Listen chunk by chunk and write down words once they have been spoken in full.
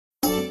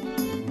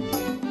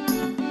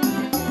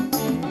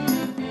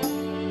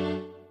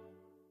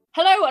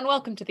Hello and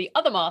welcome to The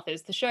Other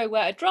Marthas, the show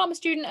where a drama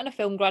student and a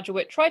film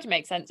graduate try to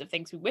make sense of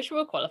things we wish we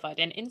were qualified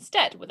in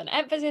instead, with an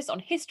emphasis on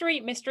history,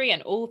 mystery,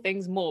 and all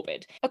things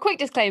morbid. A quick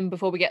disclaimer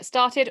before we get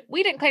started,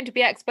 we don't claim to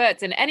be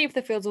experts in any of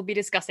the fields we'll be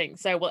discussing,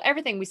 so while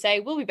everything we say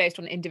will be based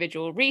on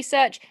individual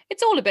research,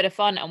 it's all a bit of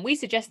fun and we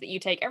suggest that you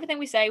take everything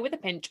we say with a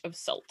pinch of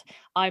salt.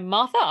 I'm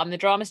Martha, I'm the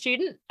drama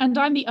student. And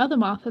I'm the other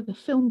Martha, the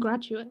film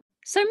graduate.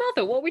 So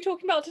Martha, what are we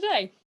talking about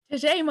today?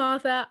 Today,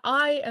 Martha,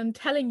 I am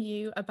telling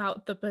you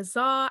about the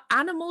bizarre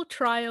animal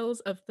trials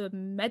of the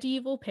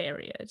medieval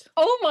period.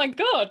 Oh my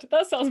god,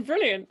 that sounds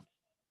brilliant.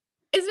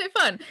 Isn't it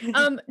fun?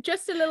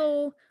 Just a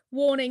little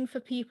warning for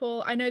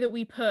people. I know that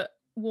we put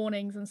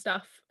warnings and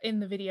stuff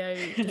in the video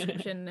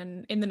description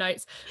and in the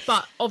notes,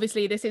 but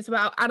obviously this is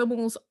about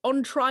animals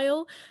on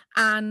trial,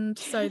 and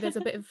so there's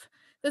a bit of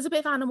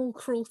animal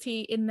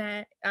cruelty in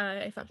there,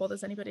 if that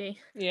bothers anybody.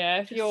 Yeah,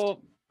 if you're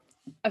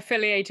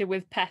affiliated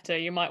with PETA,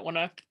 you might want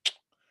to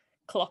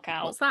clock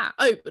out. What's that?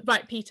 Oh,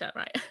 right, PETA,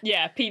 right.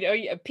 Yeah,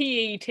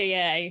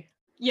 PETA.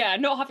 Yeah,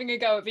 not having a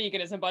go at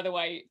veganism, by the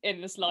way, in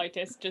the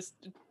slightest, just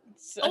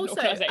an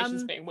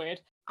organisation's being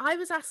weird. I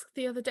was asked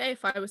the other day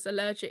if I was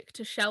allergic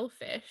to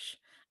shellfish,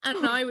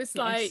 and I was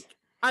Nice.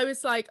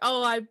 like,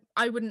 oh,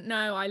 I wouldn't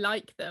know, I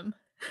like them.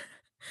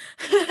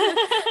 Because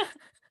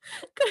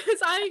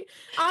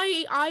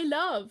I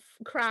love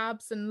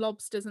crabs and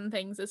lobsters and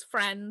things as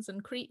friends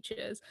and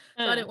creatures,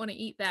 so I don't want to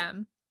eat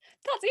them.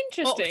 That's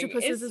interesting.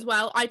 Octopuses as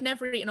well. I'd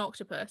never eat an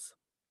octopus.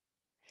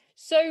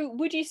 So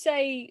would you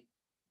say,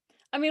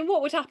 I mean,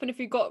 what would happen if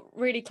you got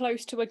really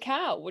close to a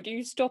cow? Would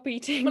you stop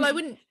eating? Well, I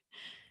wouldn't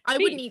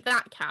eat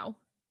that cow.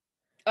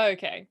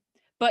 Okay.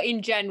 But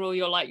in general,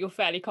 you're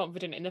fairly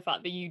confident in the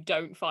fact that you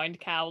don't find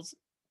cows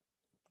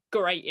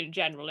great in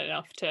general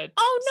enough to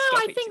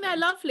I think they're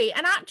lovely.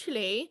 And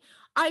actually,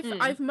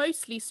 I've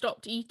mostly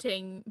stopped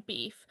eating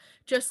beef,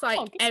 just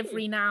like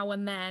every now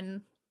and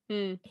then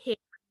here and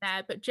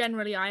there, but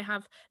generally I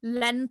have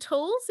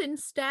lentils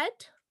instead.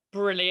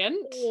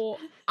 Brilliant. Or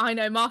I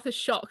know Martha's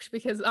shocked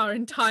because our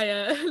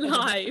entire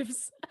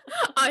lives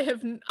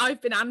I've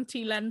been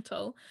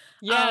anti-lentil.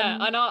 Yeah,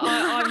 and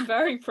I'm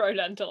very pro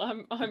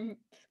lentil. I'm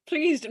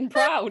pleased and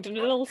proud and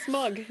a little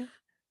smug.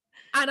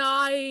 And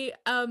I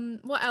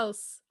what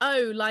else?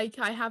 Oh, like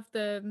I have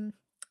the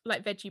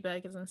like veggie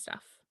burgers and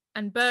stuff.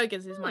 And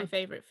burgers is my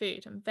favourite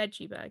food, and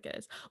veggie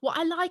burgers. What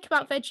I like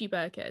about veggie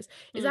burgers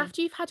is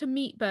after you've had a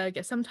meat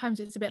burger, sometimes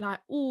it's a bit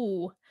like,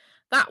 ooh,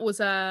 that was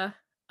a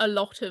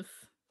lot of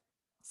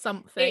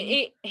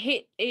something.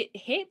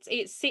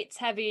 It sits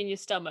heavy in your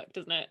stomach,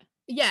 doesn't it?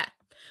 Yeah.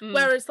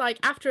 Whereas like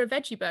after a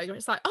veggie burger,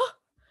 it's like, oh,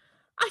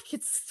 I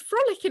could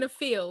frolic in a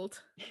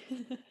field.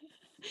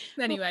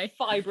 Anyway.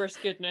 Fibrous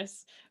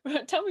goodness.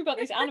 Tell me about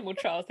these animal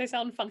trials. They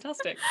sound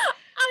fantastic.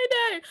 I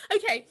know.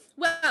 Okay,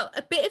 well,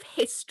 a bit of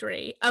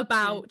history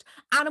about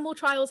animal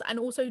trials and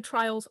also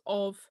trials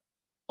of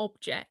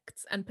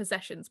objects and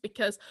possessions,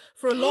 because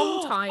for a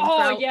long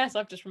time yes,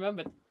 I've just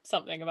remembered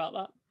something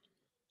about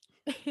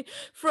that.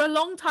 For a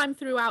long time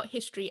throughout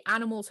history,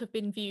 animals have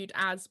been viewed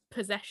as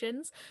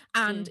possessions,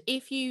 and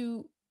if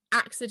you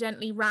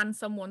accidentally ran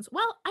someone's,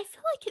 well, I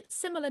feel like it's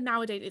similar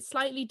nowadays, it's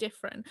slightly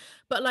different,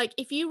 but like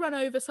if you run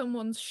over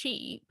someone's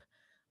sheep,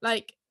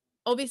 like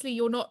obviously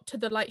you're not to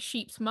the like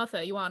sheep's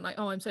mother, you aren't like,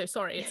 oh, I'm so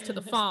sorry, it's to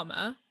the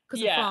farmer, because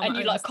yeah, and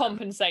you like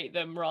compensate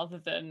them rather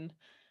than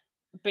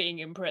being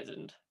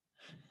imprisoned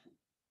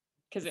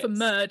for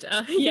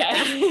murder.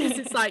 Yeah. Because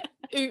it's like,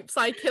 oops,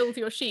 I killed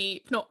your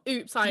sheep, not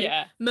oops,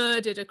 I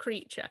murdered a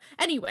creature.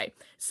 Anyway,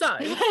 so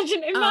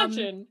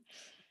imagine.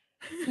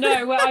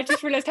 No, well, I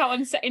just realised how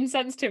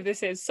insensitive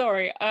this is.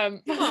 Sorry.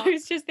 I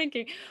was just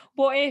thinking,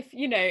 what if,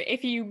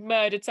 if you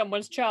murdered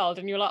someone's child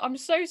and you're like, I'm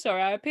so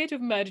sorry, I appear to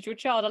have murdered your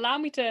child. Allow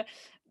me to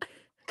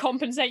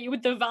compensate you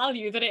with the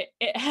value that it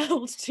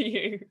held to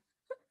you.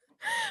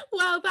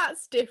 Well,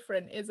 that's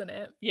different, isn't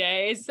it? Yeah,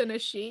 it is. Than a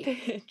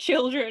sheep.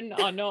 Children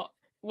are not,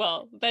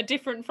 well, they're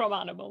different from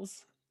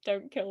animals.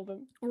 Don't kill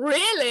them.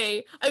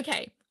 Really?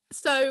 Okay.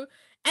 So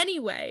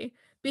anyway,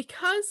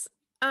 because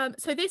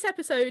so this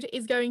episode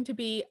is going to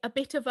be a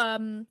bit of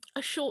a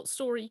short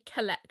story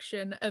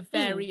collection of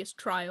various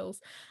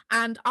trials,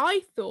 and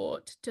I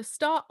thought to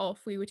start off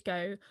we would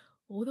go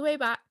all the way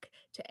back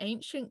to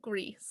ancient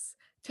Greece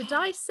to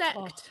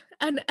dissect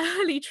an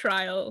early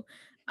trial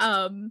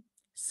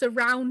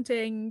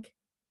surrounding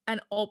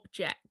an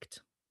object.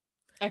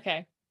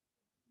 Okay.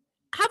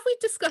 Have we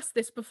discussed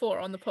this before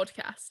on the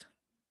podcast?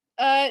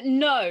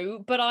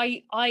 No, but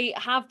I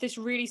have this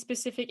really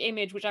specific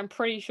image, which I'm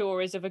pretty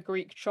sure is of a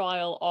Greek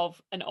trial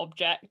of an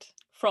object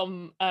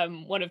from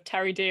one of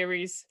Terry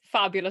Deary's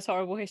fabulous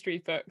horrible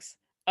histories books.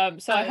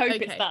 So I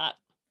hope it's that.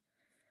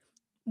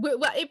 Well,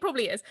 it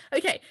probably is.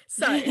 Okay,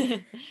 so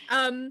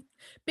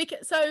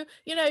because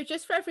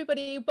just for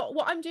everybody, but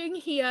what I'm doing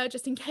here,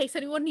 just in case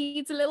anyone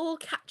needs a little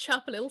catch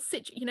up, a little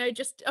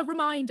just a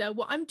reminder,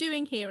 what I'm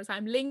doing here is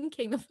I'm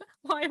linking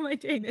why am I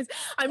doing this?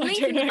 I'm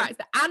linking the fact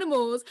that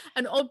animals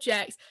and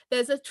objects,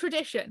 there's a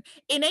tradition.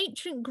 In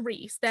ancient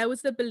Greece, there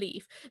was the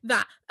belief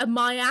that a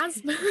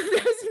miasma,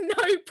 there's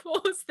no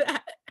pause there.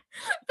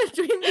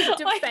 between me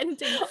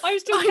defending I'm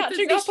still my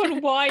catching up on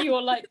position. why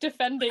you're like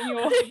defending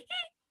your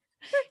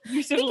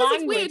use of Because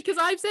language.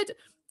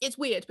 it's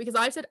weird because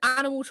I've said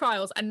animal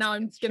trials, and now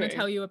I'm It's going to true.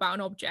 tell you about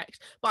an object.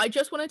 But I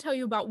just want to tell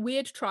you about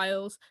weird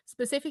trials,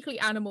 specifically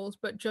animals,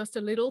 but just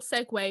a little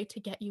segue to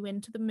get you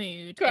into the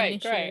mood.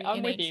 Great, Initially I'm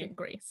in with ancient you.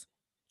 Greece.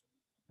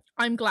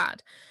 I'm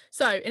glad.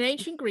 So in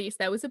ancient Greece,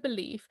 there was a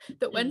belief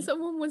that when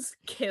someone was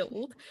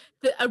killed,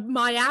 that a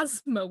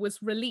miasma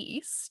was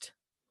released.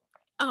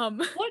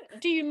 What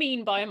do you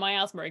mean by a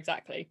miasma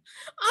exactly?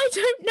 I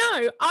don't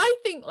know. I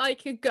think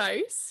like a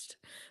ghost,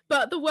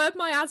 but the word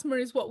miasma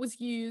is what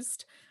was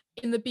used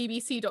in the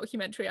BBC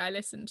documentary I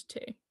listened to.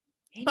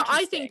 But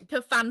I think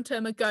a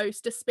phantom, a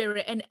ghost, a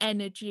spirit, an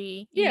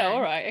energy, Yeah,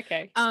 all right,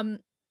 okay.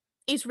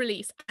 is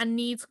released and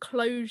needs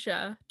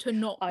closure to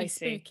not be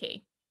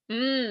spooky.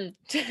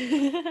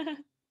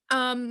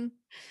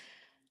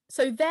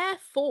 So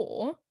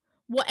therefore,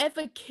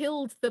 whatever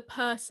killed the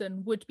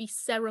person would be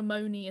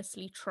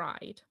ceremoniously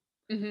tried.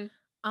 And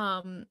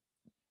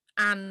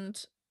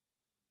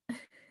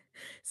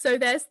so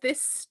there's this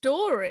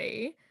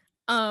story,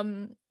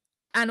 and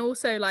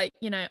also like,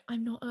 you know,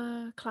 I'm not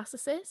a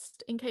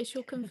classicist, in case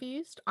you're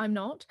confused. I'm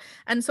not.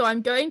 And so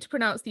I'm going to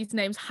pronounce these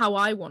names how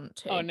I want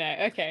to. Oh no,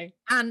 okay.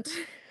 And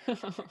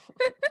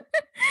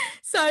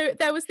so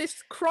there was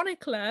this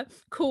chronicler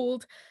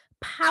called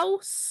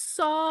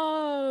Pausanias.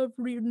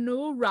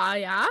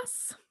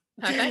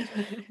 Perfect.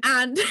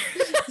 And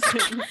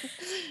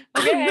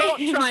I'm not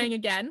trying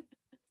again.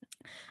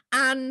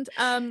 And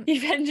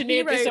you've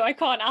engineered this so I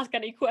can't ask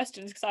any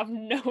questions because I have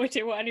no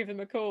idea what any of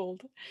them are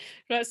called.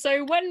 Right,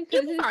 so when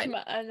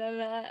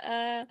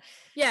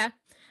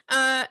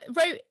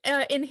wrote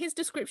in his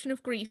description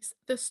of Greece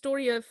the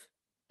story of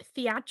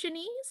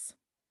Theagenes.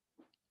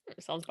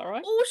 Sounds about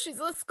right. Oh, she's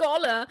a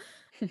scholar.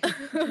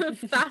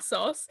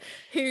 Thasos,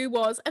 who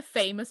was a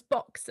famous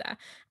boxer,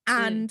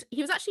 and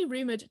he was actually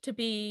rumored to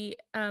be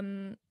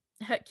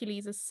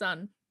Hercules'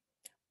 son.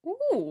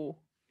 Ooh,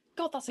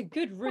 God, that's a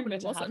good rumor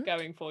to have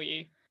going for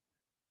you.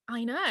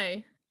 I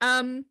know.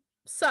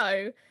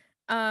 So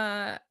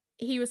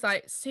he was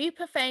like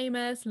super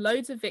famous,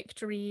 loads of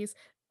victories,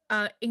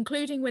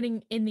 including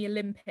winning in the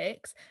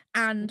Olympics,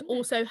 and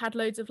also had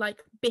loads of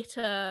like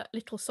bitter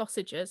little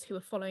sausages who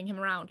were following him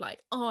around like,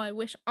 oh, I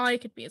wish I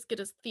could be as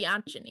good as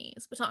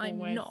Theagenes, but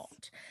I'm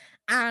not.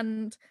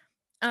 And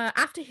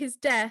after his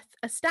death,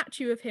 a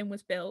statue of him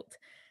was built,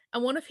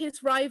 and one of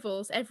his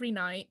rivals every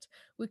night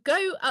would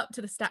go up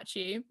to the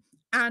statue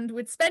and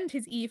would spend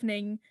his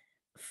evening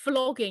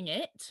flogging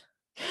it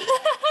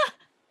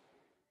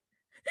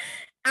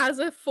as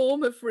a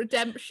form of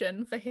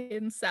redemption for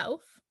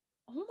himself.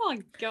 Oh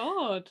my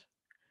God.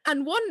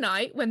 And one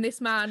night when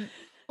this man,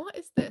 what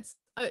is this?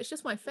 Oh, it's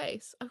just my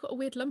face. I've got a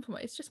weird lump on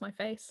my, it's just my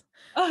face.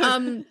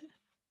 I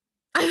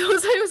thought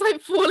it was like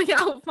falling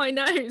out of my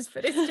nose,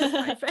 but it's just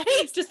my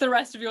face. Just the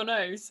rest of your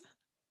nose.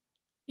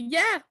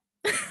 Yeah.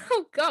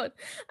 Oh God.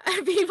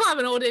 People have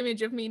an old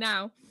image of me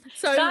now.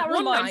 So that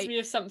reminds me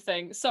of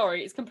something.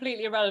 Sorry, it's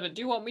completely irrelevant.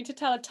 Do you want me to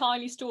tell a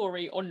tiny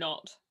story or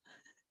not?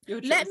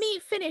 Let me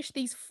finish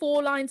these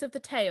 4 lines of the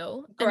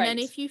tale. Great. And then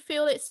if you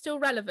feel it's still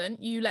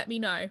relevant, you let me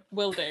know.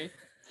 Will do.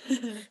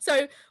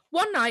 So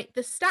one night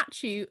the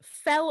statue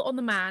fell on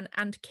the man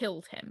and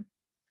killed him.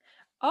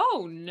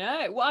 Oh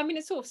no. Well, I mean,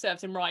 it sort of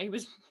serves him right. He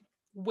was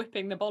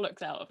whipping the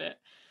bollocks out of it.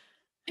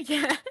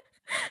 Yeah.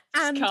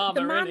 And karma,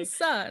 the man's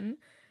son,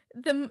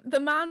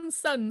 the man's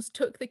sons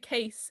took the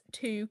case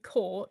to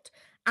court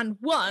and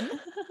won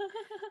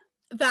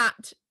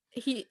that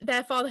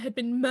their father had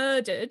been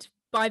murdered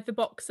by the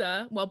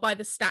boxer, well, by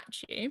the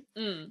statue.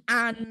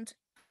 And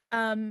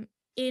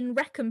in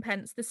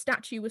recompense, the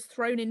statue was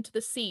thrown into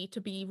the sea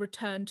to be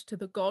returned to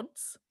the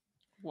gods.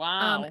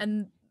 Wow.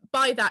 And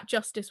by that,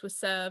 justice was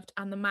served,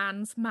 and the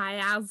man's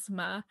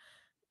miasma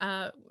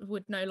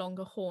would no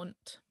longer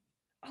haunt.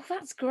 Oh,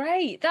 that's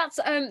great. That's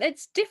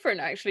it's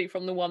different actually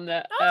from the one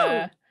that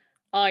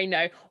I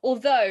know.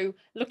 Although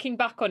looking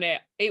back on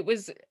it, it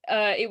was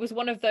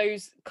one of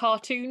those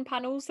cartoon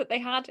panels that they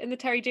had in the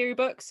Terry Deary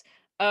books.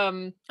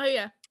 Oh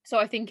yeah. So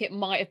I think it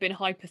might have been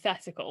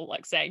hypothetical,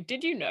 like saying,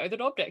 did you know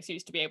that objects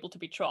used to be able to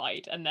be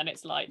tried? And then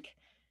it's like,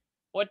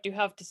 what do you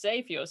have to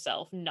say for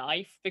yourself,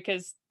 knife?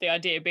 Because the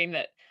idea being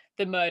that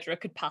the murderer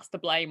could pass the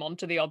blame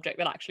onto the object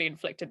that actually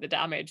inflicted the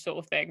damage,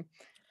 sort of thing.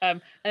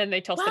 And then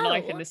they tossed the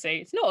knife in the sea.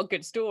 It's not a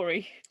good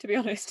story, to be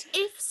honest.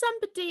 If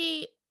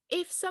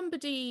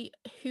somebody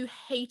who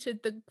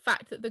hated the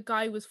fact that the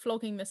guy was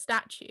flogging the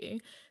statue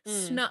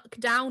snuck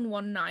down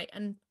one night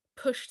and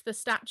pushed the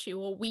statue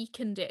or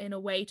weakened it in a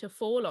way to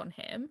fall on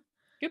him,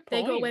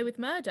 they got away with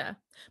murder.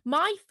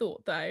 My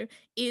thought, though,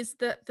 is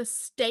that the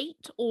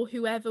state or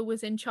whoever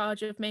was in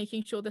charge of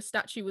making sure the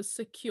statue was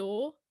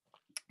secure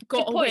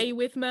got away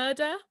with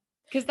murder.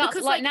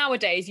 Because like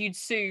nowadays you'd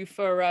sue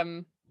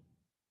for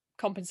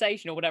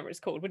compensation or whatever it's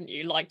called, wouldn't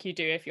you? Like you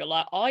do if you're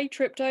like, I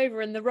tripped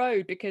over in the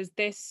road because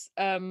this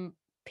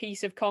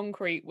piece of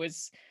concrete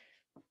was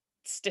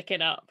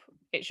sticking up.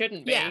 It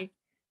shouldn't be. Yeah.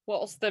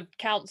 What's the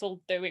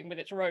council doing with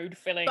its road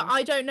filling? But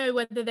I don't know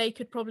whether they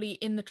could probably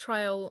in the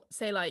trial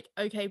say like,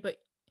 okay, but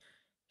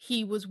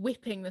he was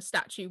whipping the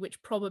statue,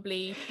 which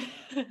probably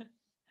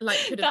like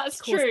could have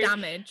That's caused true.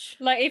 damage.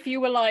 Like if you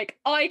were like,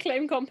 I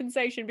claim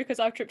compensation because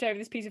I've tripped over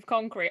this piece of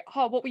concrete.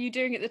 Oh, what were you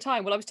doing at the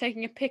time? Well, I was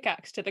taking a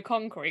pickaxe to the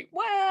concrete.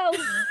 Well,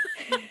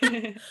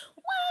 Well,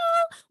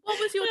 what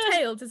was your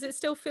tale? Does it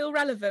still feel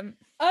relevant?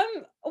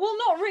 well,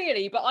 not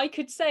really, but I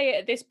could say it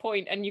at this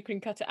point and you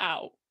can cut it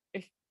out.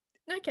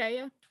 Okay,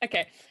 yeah.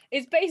 Okay,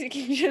 it's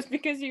basically just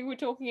because you were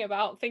talking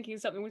about thinking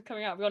something was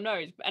coming out of your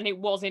nose and it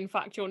was in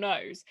fact your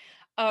nose.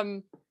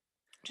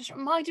 Just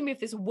reminded me of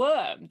this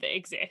worm that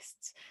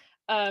exists.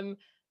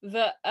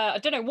 That I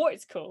don't know what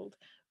it's called,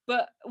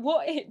 but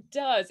what it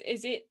does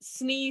is it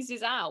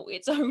sneezes out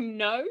its own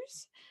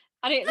nose,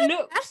 and it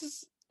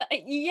looks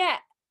yeah,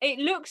 it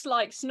looks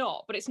like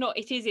snot, but it's not.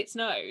 It is its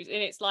nose, and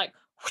it's like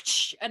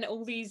whoosh, and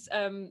all these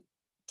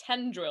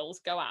tendrils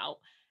go out,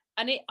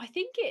 and I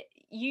think it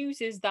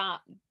uses that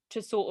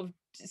to sort of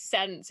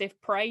sense if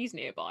prey's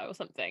nearby or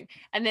something,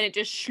 and then it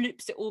just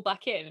slips it all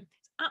back in.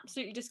 It's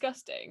absolutely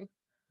disgusting.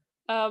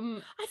 I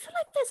feel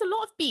like there's a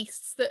lot of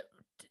beasts that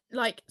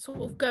like sort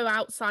of go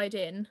outside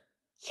in,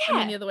 and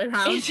then the other way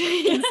around,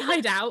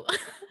 inside out.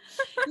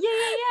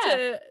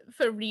 Yeah.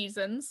 For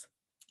reasons.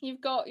 You've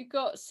got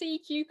sea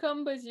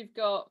cucumbers. You've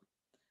got,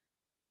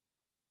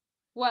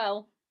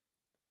 well,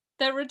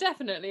 there are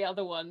definitely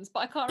other ones,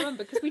 but I can't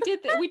remember because we did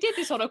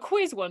this on a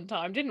quiz one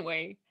time, didn't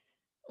we?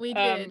 We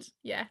did,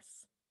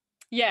 yes.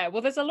 Yeah.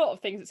 Well, there's a lot of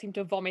things that seem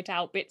to vomit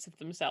out bits of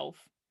themselves,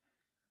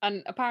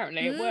 and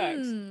apparently it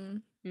works.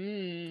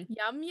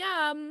 Yum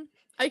yum.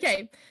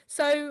 Okay,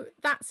 so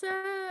that's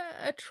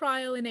a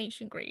trial in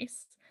ancient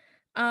Greece.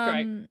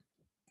 Great.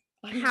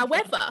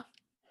 However,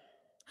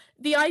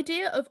 the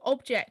idea of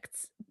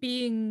objects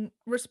being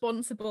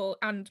responsible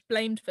and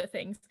blamed for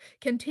things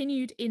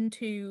continued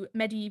into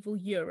medieval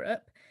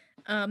Europe,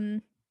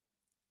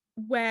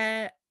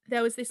 where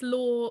there was this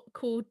law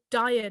called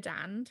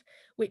diadand,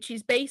 which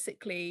is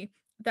basically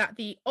that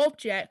the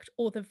object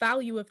or the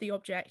value of the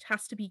object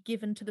has to be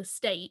given to the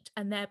state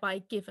and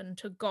thereby given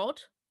to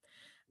God.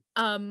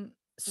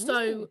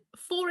 So,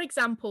 for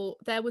example,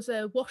 there was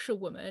a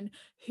washerwoman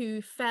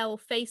who fell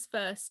face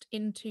first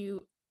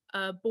into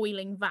a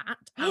boiling vat,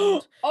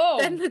 and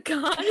then the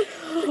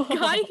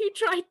guy who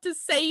tried to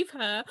save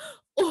her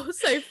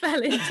also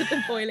fell into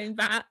the boiling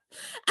vat,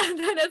 and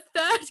then a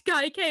third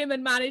guy came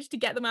and managed to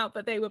get them out,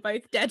 but they were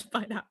both dead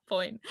by that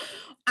point.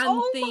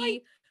 And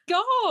my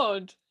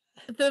God!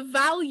 The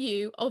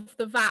value of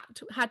the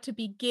vat had to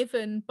be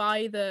given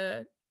by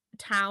the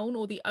town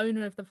or the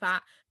owner of the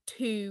vat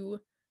to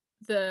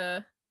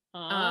the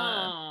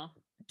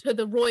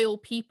royal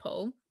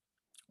people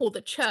or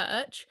the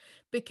church,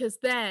 because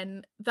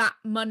then that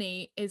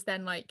money is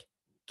then like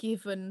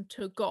given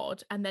to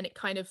God, and then it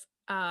kind of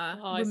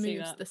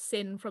removes the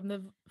sin from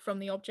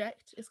the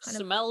object. It's kind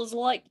smells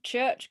like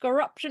church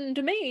corruption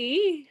to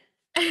me.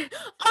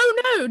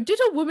 Oh no, did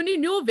a woman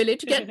in your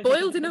village get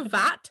boiled in a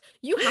vat?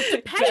 You have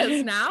to pay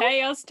us now.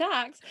 Pay us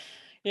tax.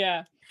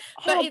 Yeah.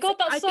 Oh God,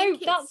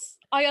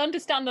 I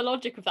understand the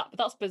logic of that, but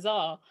that's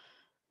bizarre.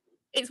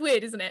 It's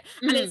weird, isn't it?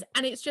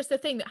 And it's just a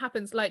thing that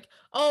happens, like,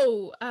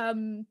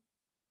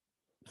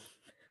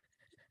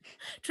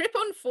 trip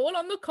and fall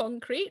on the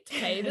concrete,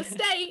 pay the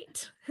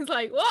state. It's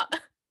like,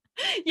 what?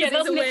 Yeah,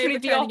 that's literally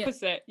the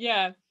opposite.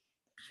 Yeah.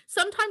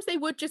 Sometimes they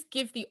would just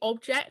give the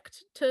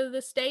object to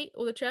the state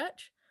or the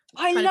church.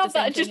 I love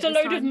that. Just a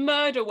load of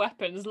murder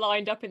weapons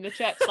lined up in the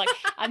church, like,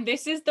 and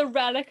this is the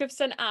relic of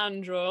St.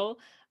 Andrew.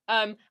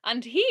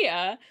 And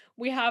here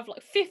we have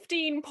like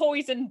 15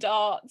 poison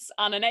darts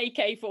and an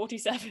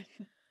AK-47.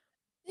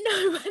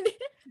 No, when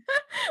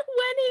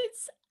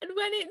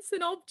it's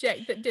an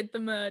object that did the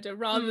murder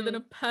rather than a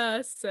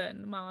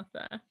person,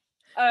 Martha.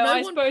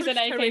 I suppose an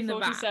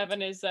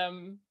AK-47 is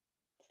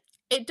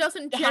it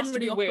doesn't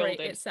generally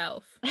operate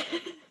itself.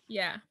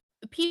 Yeah.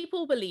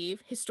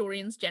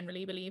 Historians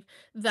generally believe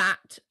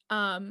that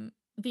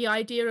the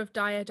idea of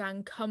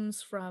diadang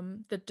comes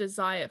from the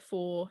desire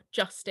for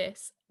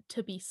justice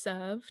to be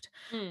served.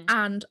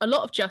 And a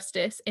lot of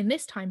justice in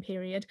this time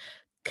period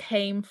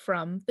came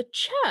from the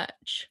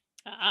church.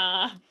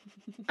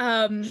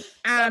 And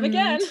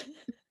again.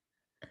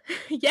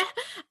 Yeah.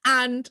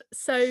 And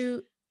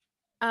so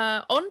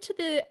onto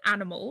the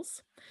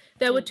animals.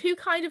 There were two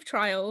kind of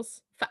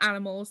trials for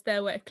animals.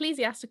 There were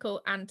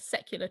ecclesiastical and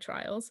secular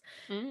trials.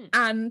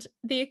 And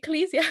the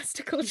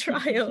ecclesiastical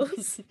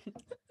trials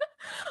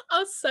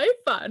are so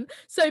fun.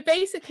 So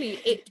basically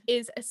it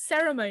is a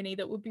ceremony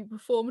that would be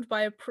performed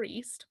by a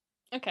priest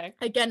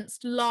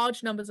against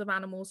large numbers of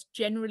animals,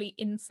 generally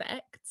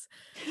insects.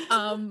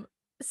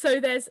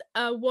 So there's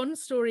one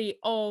story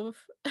of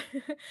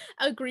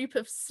a group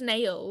of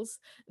snails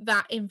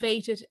that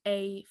invaded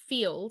a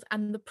field,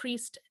 and the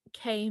priest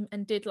came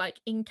and did like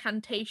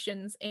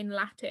incantations in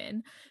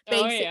Latin,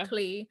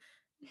 basically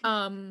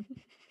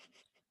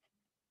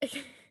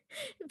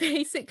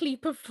basically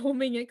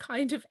performing a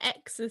kind of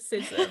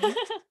exorcism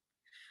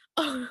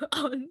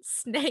on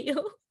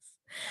snails.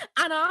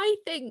 And I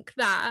think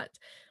that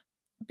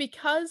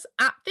because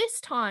at this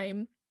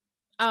time,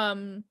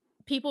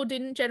 people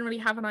didn't generally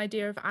have an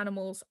idea of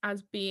animals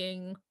as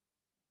being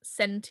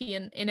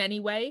sentient in any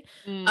way.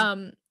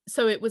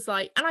 So it was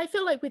like, and I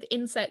feel like with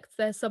insects,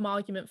 there's some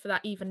argument for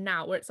that even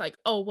now, where it's like,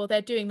 oh, well,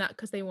 they're doing that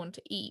because they want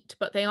to eat,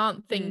 but they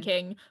aren't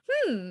thinking,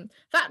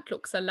 that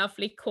looks a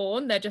lovely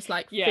corn. They're just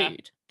like, Yeah.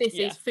 food. This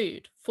Yeah. is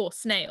food for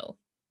snail.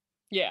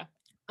 Yeah.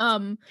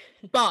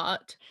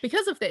 But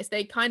because of this,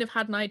 they kind of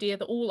had an idea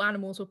that all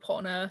animals were put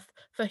on Earth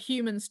for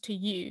humans to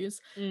use,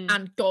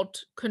 and God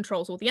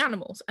controls all the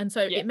animals. And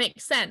so it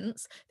makes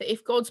sense that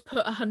if God's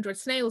put 100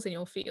 snails in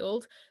your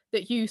field,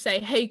 that you say,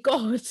 hey,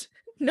 God,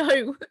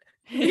 no,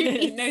 move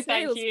these No,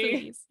 snails, thank you.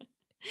 please.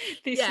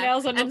 These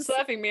snails are not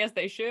serving me as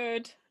they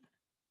should.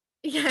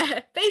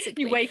 Yeah,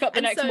 basically. You wake up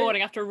the next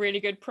morning after a really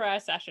good prayer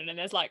session and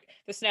there's like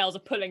the snails are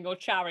pulling your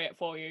chariot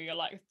for you. You're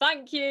like,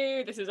 thank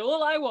you, this is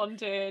all I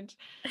wanted.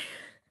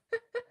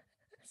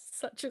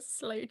 Such a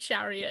slow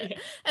chariot.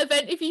 And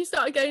then if you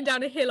started going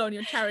down a hill on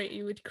your chariot,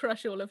 you would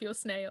crush all of your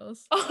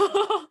snails.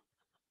 What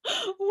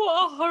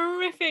a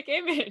horrific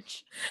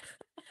image.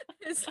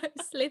 It's so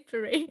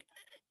slippery.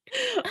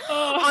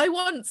 I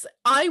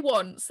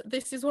once,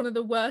 this is one of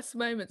the worst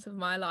moments of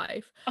my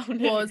life,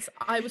 was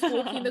I was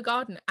walking in the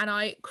garden and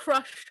I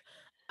crushed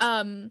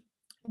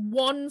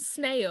one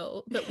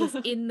snail that was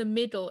in the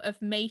middle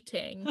of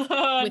mating with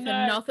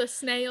another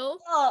snail.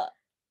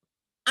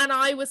 And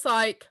I was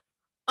like,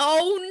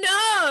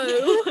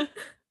 oh no!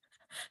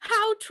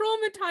 How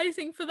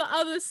traumatizing for the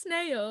other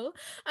snail.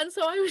 And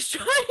so I was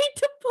trying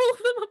to pull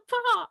them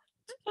apart.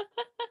 And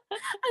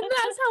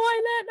that's how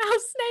I learned how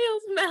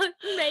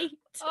snails mate.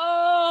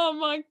 Oh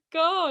my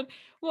god.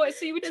 What,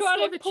 so you were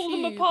trying to pull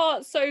them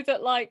apart so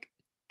that like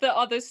the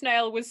other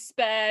snail was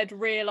spared,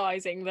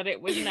 realizing that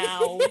it was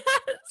now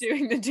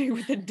doing the do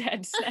with the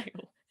dead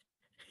snail?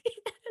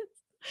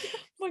 Yes.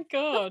 My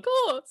god. Of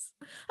course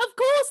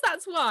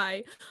that's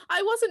why.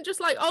 I wasn't just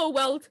like, oh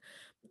well,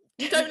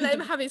 don't let him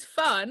have his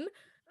fun.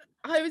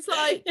 I was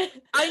like,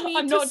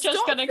 I'm not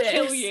just gonna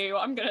kill you,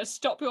 I'm gonna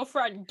stop your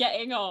friend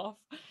getting off.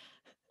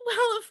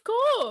 Well, of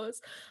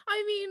course.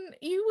 I mean,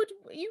 you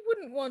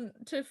wouldn't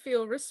want to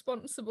feel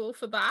responsible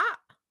for that.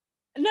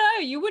 No,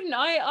 you wouldn't.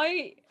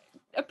 I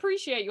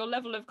appreciate your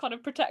level of kind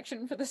of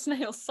protection for the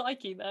snail's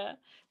psyche there,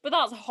 but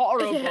that's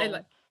horrible.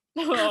 Yeah,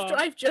 like, after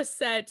I've just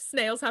said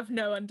snails have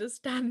no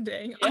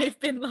understanding, I've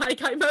been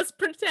like, I must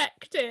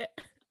protect it.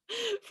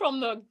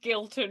 From the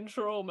guilt and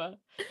trauma.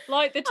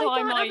 Like the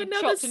time I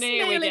chopped an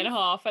earwig in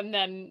half and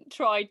then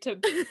tried to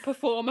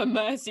perform a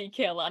mercy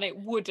kill and it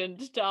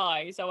wouldn't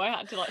die, so I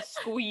had to like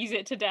squeeze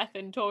it to death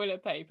in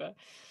toilet paper.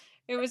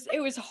 It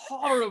was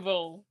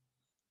horrible.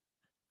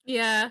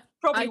 Yeah.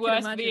 Probably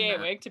worse for the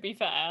earwig, to be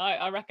fair.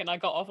 I reckon I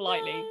got off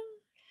lightly.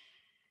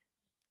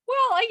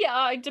 Well,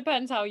 yeah, it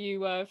depends how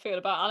you feel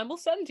about animal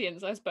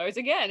sentience, I suppose.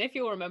 Again, if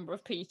you're a member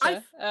of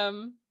PETA.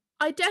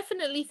 I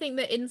definitely think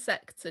that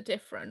insects are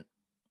different.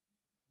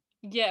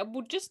 Yeah,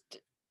 well,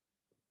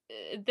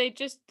 they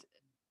just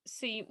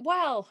seem,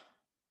 well,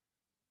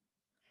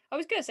 I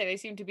was going to say they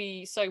seem to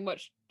be so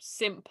much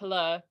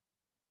simpler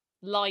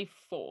life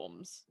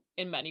forms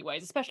in many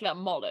ways, especially like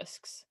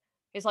mollusks.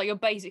 It's like you're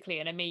basically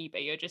an amoeba,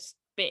 you're just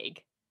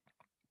big.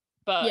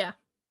 But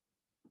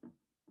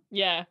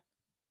yeah.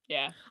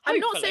 I'm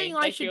not saying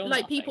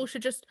people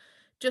should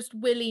just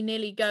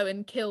willy-nilly go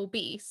and kill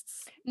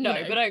beasts. No,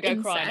 but don't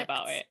go crying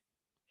about it.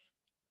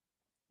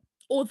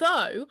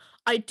 Although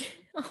I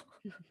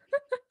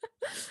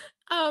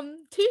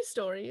two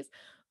stories.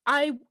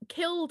 I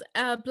killed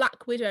a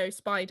black widow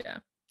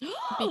spider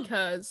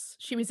because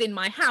she was in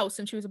my house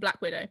and she was a black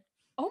widow.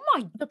 Oh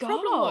my god. The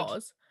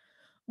problem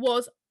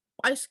was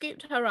I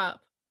scooped her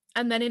up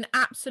and then in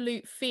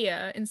absolute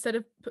fear, instead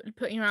of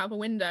putting her out of a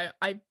window,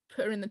 I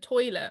put her in the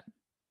toilet.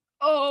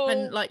 Oh.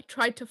 And like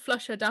tried to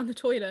flush her down the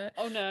toilet.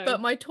 Oh no.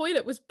 But my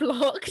toilet was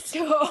blocked.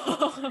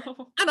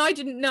 And I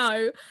didn't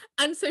know.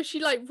 And so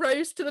she like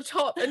rose to the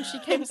top and she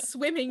came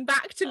swimming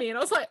back to me. And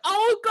I was like,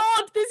 oh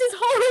god, this is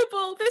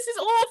horrible. This is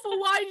awful.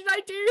 Why did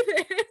I do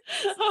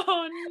this?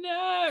 Oh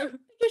no.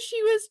 Because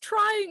she was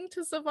trying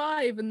to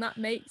survive and that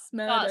makes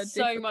murder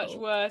difficult. So much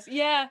worse.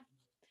 Yeah.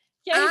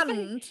 Yeah.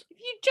 And if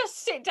you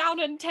just sit down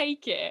and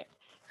take it,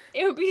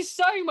 it would be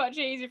so much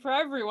easier for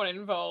everyone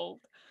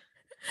involved.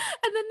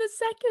 And then the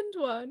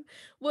second one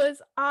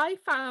was I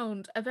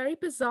found a very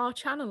bizarre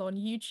channel on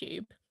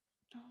YouTube,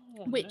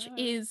 which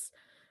is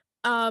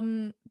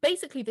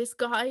basically this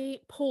guy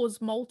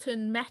pours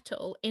molten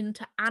metal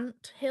into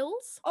ant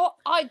hills. Oh,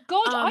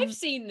 I've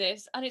seen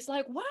this and it's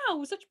like,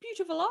 wow, such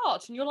beautiful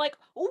art. And you're like,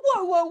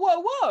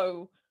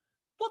 whoa.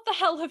 What the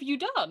hell have you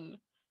done?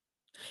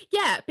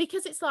 Yeah,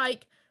 because it's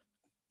like,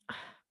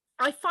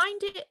 I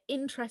find it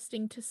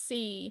interesting to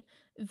see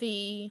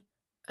the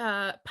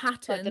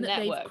pattern that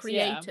they've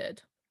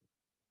created.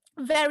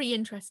 Yeah. Very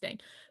interesting.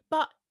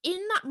 But in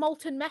that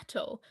molten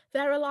metal,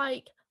 there are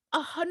like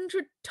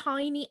 100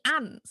 tiny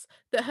ants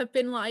that have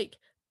been like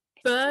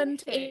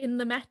burned in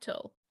the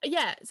metal.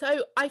 Yeah,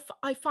 so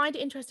I find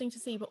it interesting to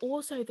see, but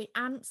also the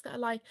ants that are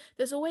like,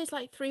 there's always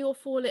like 3 or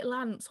 4 little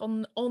ants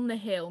on the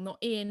hill, not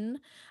in,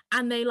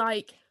 and they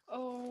like they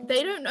Oh.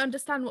 don't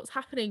understand what's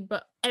happening,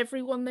 but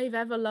everyone they've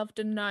ever loved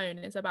and known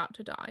is about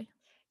to die.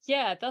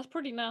 Yeah, that's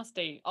pretty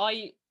nasty.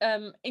 I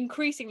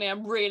increasingly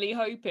I'm really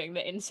hoping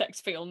that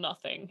insects feel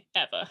nothing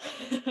ever.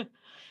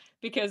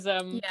 Because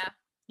Yeah.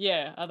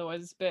 yeah,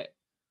 otherwise it's a bit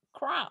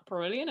crap,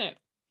 really, isn't it?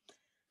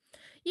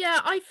 Yeah,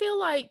 I feel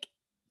like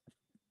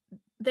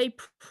they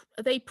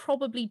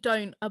probably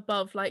don't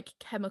above like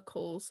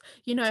chemicals.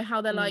 You know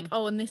how they're like, Mm.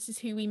 "Oh, and this is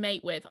who we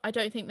mate with." I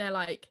don't think they're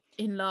like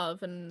in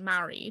love and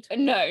married.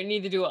 No,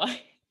 neither do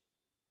I.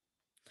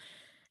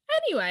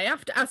 Anyway,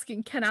 after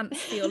asking can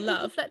ants feel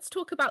love, let's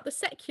talk about the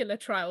secular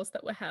trials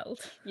that were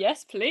held.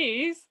 Yes,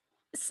 please.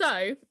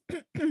 So,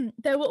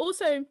 there were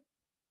also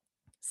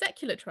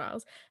secular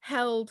trials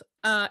held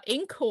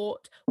in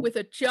court with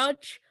a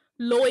judge,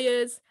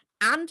 lawyers,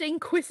 and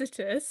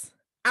inquisitors,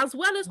 as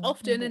well as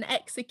often an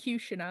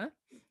executioner,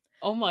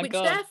 Oh my which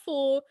god.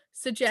 therefore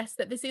suggests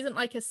that this isn't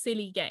like a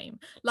silly game.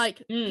 Like,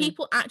 Mm.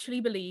 people actually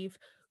believe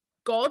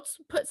God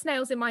put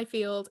snails in my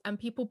field, and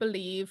people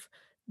believe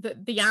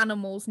that the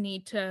animals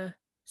need to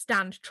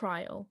stand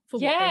trial for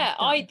what Yeah, they've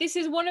done. this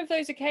is one of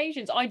those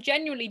occasions I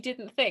genuinely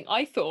didn't think.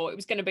 I thought it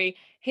was going to be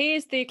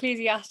here's the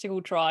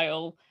ecclesiastical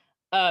trial,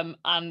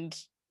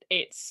 and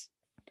it's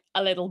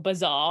a little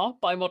bizarre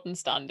by modern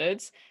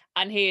standards,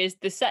 and here's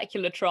the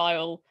secular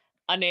trial,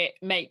 and it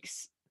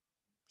makes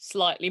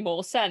slightly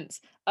more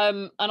sense.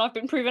 And I've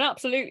been proven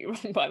absolutely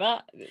wrong by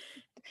that.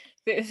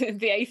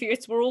 The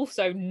atheists were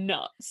also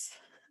nuts.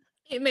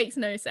 It makes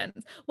no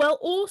sense. Well,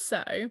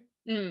 also,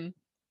 Mm,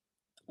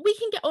 we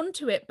can get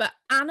onto it, but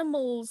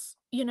animals,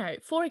 you know,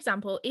 for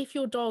example, if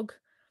your dog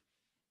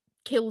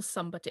kills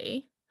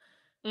somebody,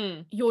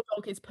 mm, your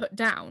dog is put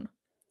down.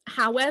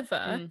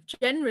 However, mm.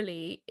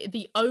 generally,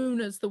 the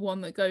owner's the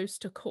one that goes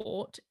to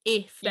court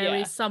if there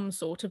Yeah. is some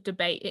sort of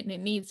debate and it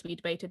needs to be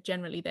debated.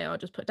 Generally, they are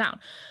just put down.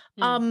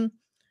 Mm. Um,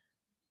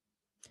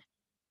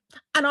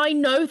 and I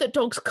know that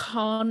dogs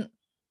can't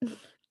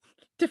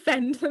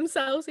defend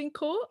themselves in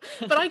court,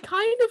 but I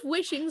kind of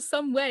wish in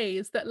some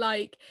ways that,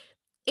 like,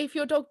 if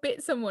your dog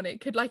bit someone,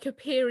 it could, like,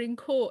 appear in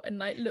court and,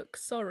 like, look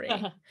sorry.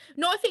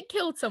 Not if it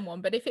killed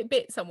someone, but if it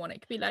bit someone,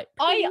 it could be like,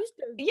 I "Please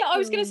don't Yeah, I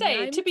was kill gonna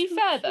me, say, to I'm be too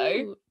fair though,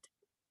 cute."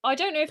 I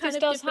don't know if this Kind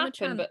of does give them a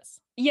happen, but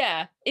chance.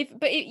 yeah,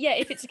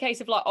 if it's a case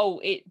of like, oh,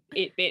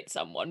 it bit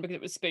someone because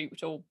it was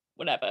spooked or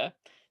whatever,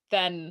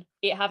 then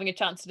it having a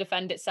chance to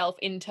defend itself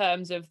in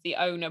terms of the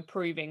owner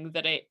proving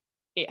that it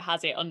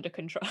has it under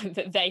control,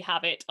 that they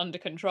have it under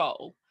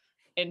control,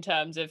 in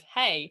terms of,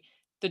 hey,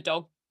 the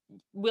dog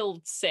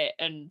will sit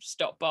and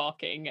stop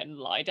barking and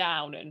lie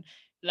down and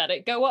let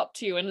it go up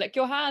to you and lick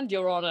your hand,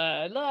 Your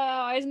Honor.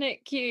 Ah, isn't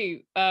it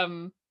cute?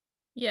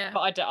 Yeah.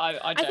 But I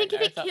I don't think know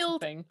if if it that's a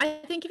killed thing.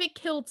 I think if it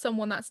killed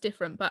someone, that's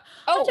different, but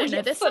I Oh, don't know,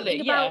 yeah, there's fully,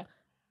 something yeah. about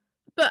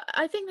but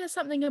I think there's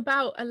something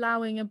about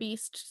allowing a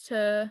beast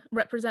to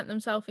represent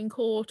themselves in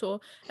court or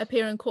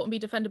appear in court and be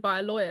defended by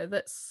a lawyer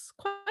that's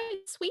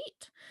quite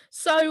sweet.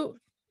 So,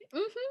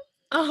 Mhm,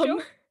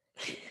 um,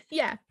 sure.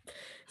 yeah.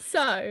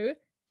 So,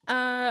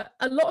 a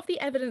lot of the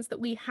evidence that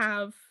we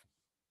have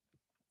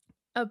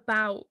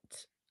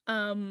about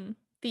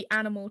the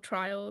animal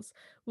trials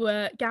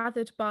were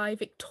gathered by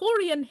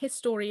Victorian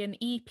historian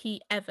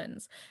E.P.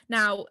 Evans.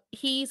 Now,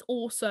 he's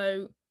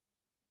also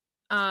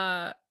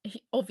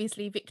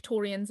obviously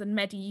Victorians and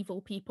medieval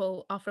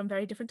people are from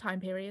very different time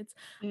periods.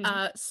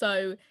 Mhm.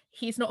 So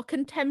he's not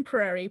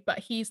contemporary, but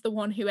he's the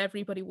one who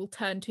everybody will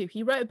turn to.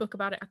 He wrote a book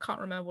about it. I can't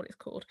remember what it's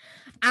called.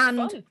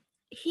 And Fun.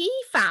 he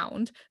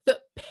found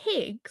that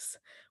pigs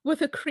were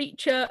the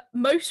creature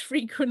most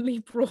frequently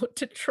brought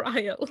to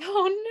trial.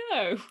 Oh,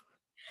 no.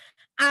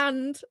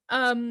 And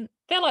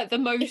They're like the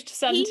most he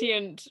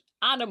sentient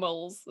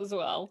animals as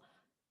well,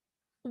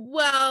 of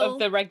well,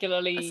 the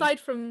regularly aside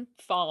from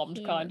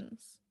farmed kind.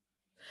 humans.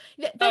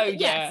 Yeah, Oh,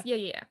 yes, yeah.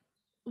 yeah, yeah.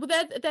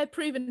 Well, they're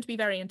proven to be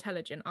very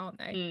intelligent, aren't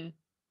they? Mm.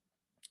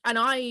 And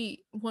I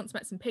once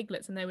met some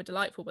piglets and they were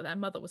delightful, but their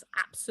mother was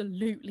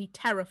absolutely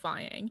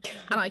terrifying,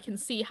 and I can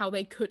see how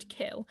they could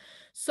kill.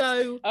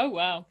 So Oh,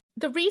 wow.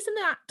 the reason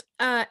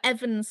that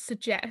Evans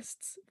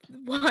suggests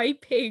why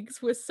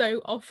pigs were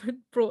so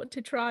often brought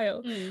to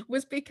trial Mm.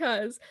 was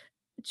because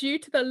due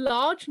to the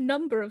large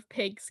number of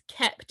pigs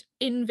kept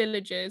in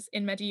villages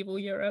in medieval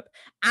Europe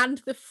and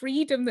the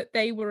freedom that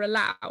they were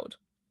allowed,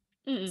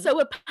 Mm. so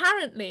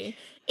apparently,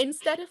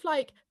 instead of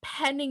like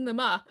penning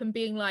them up and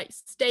being like,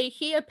 stay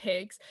here,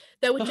 pigs,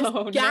 there were just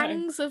Oh, no.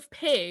 gangs of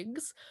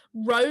pigs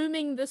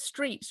roaming the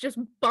streets, just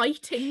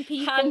biting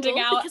Handing people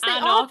out because they are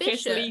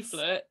anarchist vicious.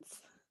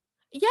 leaflets.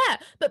 Yeah,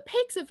 but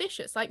pigs are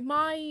vicious. Like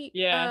my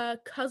Yeah.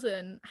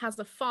 cousin has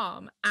a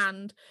farm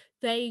and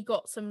they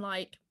got some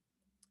like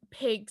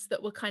pigs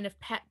that were kind of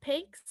pet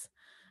pigs,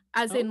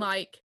 as in Oh.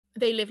 like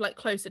they live like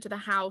closer to the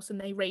house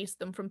and they raised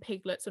them from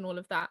piglets and all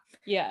of that.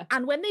 Yeah.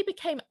 And when they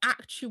became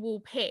actual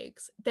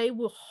pigs, they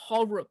were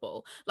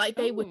horrible. Like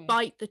they would Oh,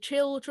 bite the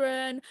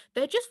children.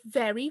 They're just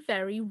very,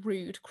 very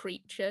rude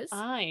creatures.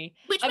 aye.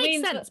 Which I makes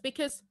mean, sense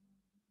because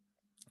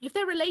if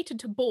they're related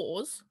to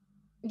boars,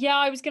 yeah,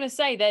 I was gonna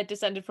say they're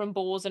descended from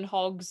boars and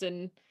hogs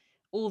and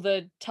all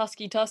the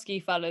tusky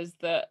fellas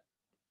that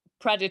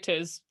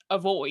predators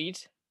avoid.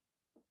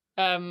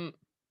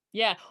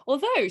 Yeah.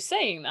 Although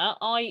saying that,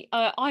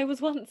 I was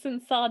once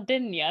in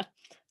Sardinia,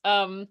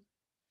 and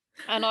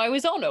I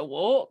was on a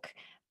walk,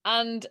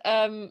 and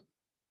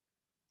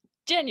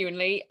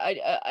genuinely,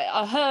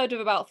 a herd of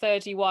about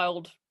 30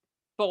 wild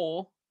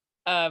boar,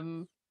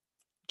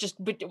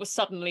 it was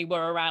suddenly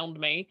were around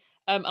me,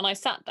 and I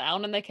sat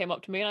down, and they came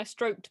up to me, and I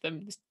stroked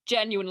them. This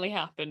genuinely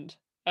happened,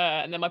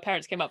 and then my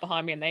parents came up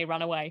behind me, and they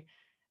ran away.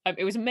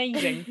 It was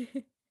amazing,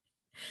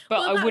 but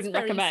well, I that's wouldn't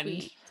very recommend.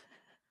 sweet.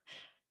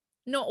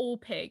 Not all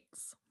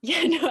pigs.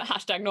 Yeah, no,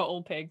 hashtag not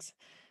all pigs.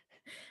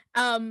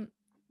 However,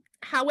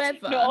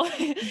 Not all,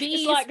 it's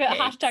these like the pigs,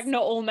 hashtag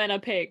not all men are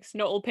pigs.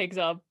 Not all pigs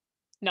are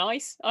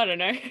nice. I don't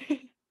know.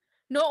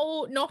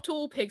 not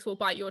all pigs will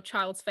bite your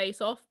child's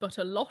face off, but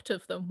a lot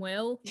of them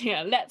will.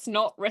 Yeah, let's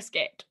not risk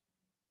it.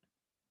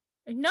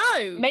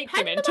 No, Make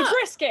pen them into up.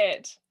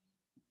 brisket.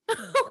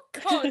 Oh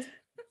God.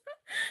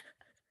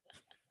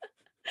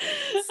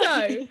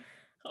 So,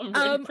 I'm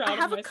really proud I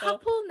have of a myself.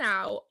 couple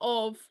now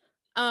of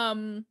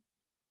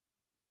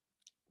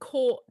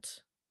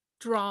court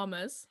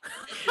dramas.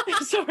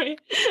 Sorry,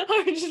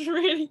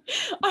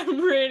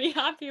 I'm really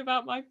happy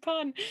about my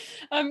pun.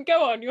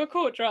 Go on, your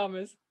court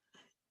dramas.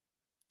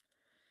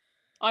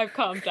 I've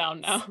calmed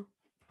down now.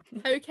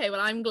 Okay, well,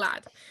 I'm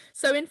glad.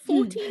 So in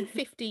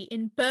 1450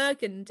 in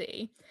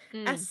Burgundy,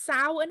 a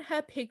sow and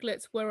her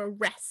piglets were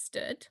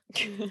arrested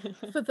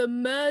for the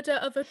murder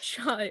of a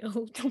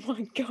child. Oh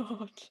my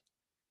God.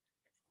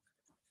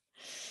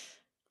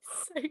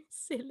 So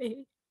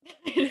silly.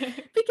 Because,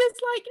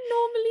 like,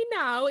 normally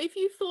now, if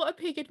you thought a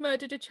pig had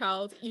murdered a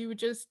child, you would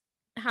just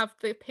have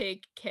the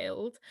pig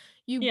killed.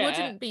 You Yeah.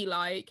 wouldn't be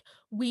like,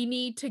 we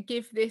need to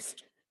give this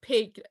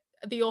pig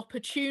the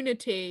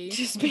opportunity To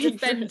to speak for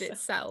defend itself.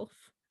 itself.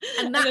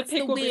 And And that's the pig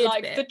the will be weird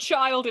like, bit. the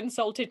child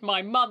insulted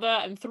my mother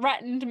and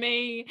threatened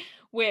me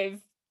with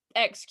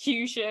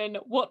execution.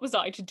 What was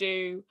I to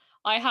do?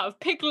 I have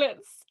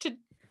piglets to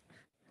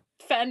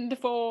fend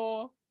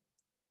for.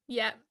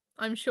 Yeah,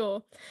 I'm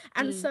sure.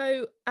 And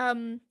so,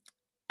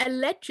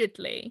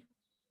 allegedly,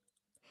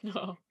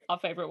 Oh, our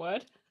favourite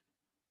word.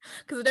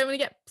 because I don't want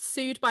to get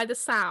sued by the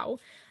sow,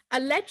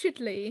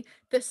 allegedly,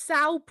 the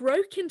sow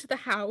broke into the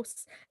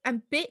house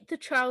and bit the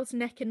child's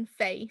neck and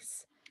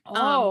face,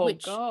 Oh,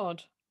 which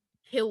God.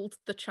 killed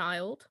the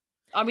child.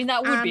 I mean,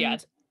 that would be a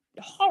And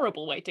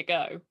horrible way to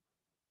go.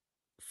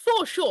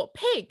 for sure,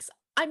 pigs.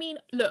 I mean,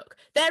 look,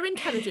 they're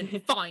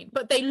intelligent, fine,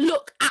 but they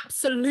look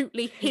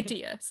absolutely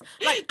hideous.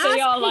 Like, They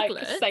as are like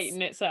piglets,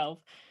 Satan itself.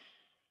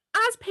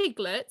 as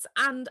piglets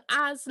and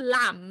as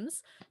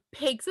lambs,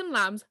 pigs and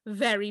lambs,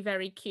 very,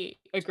 very cute.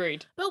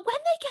 Agreed. But when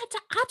they get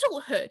to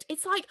adulthood,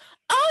 it's like,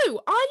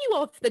 oh, are you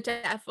of the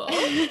devil?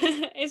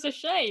 It's a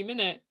shame, isn't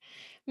it?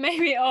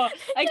 Maybe,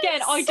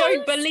 again, I so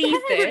don't believe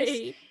this,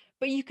 scary.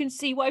 but you can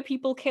see why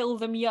people kill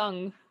them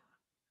young.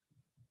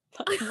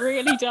 That's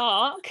really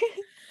dark.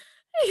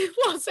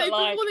 What, so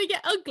like- before they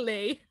get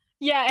ugly?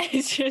 Yeah,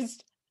 it's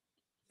just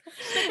But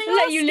they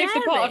let are you live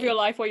the part of your scary.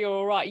 life where you're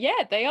all right.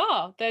 Yeah, they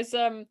are. There's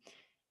and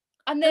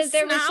The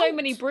there are so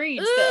many snout?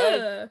 breeds that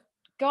are Ugh.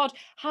 God,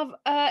 have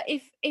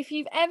if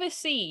you've ever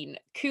seen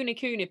kuna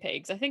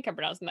pigs, I think I'm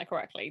pronouncing that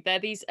correctly. They're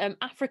these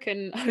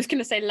African, I was going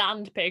to say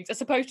land pigs, as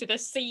opposed to the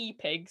sea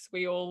pigs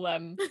we all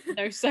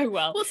know so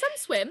well. Well, some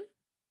swim.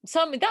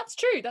 Some that's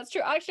true. That's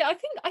true. Actually, I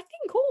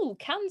think all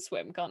can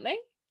swim, can't they?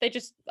 They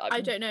just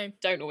I don't know.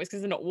 don't always because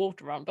they're not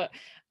water around. But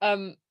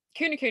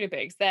kuna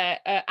pigs, they're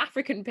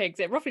African pigs.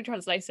 It roughly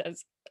translates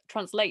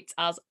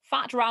as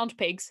fat round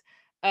pigs.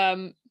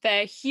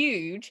 They're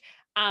huge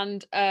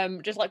and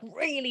just like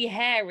really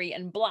hairy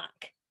and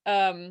black.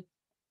 And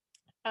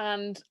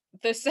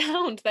the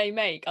sound they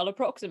make, I'll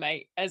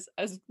approximate as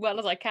well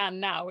as I can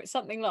now. It's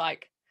something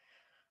like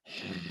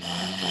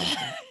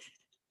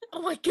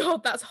Oh my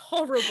God, that's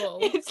horrible.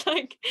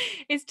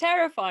 It's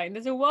terrifying.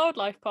 There's a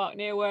wildlife park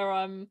near where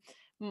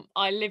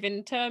I live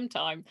in term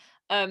time.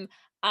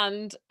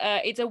 And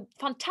it's a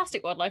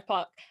fantastic wildlife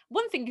park.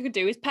 One thing you could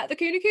do is pet the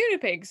kuna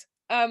pigs.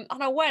 And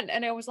I went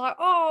and I was like,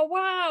 oh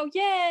wow,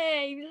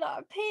 yay,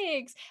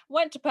 pigs.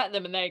 Went to pet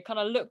them and they kind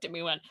of looked at me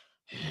and went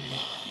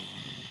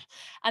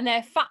and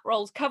their fat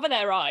rolls cover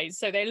their eyes,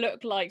 so they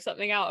look like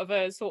something out of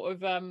a sort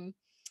of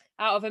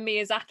out of a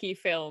Miyazaki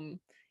film,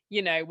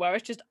 you know, where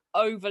it's just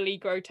overly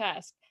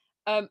grotesque.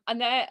 And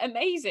they're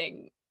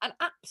amazing and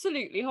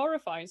absolutely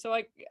horrifying. So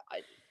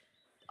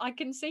I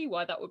can see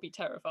why that would be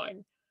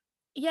terrifying.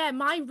 Yeah,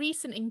 my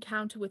recent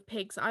encounter with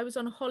pigs, I was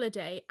on a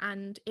holiday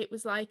and it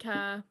was like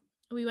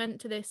we went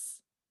to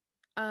this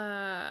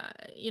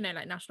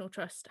like National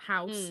Trust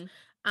house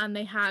and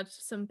they had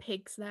some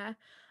pigs there.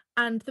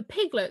 and the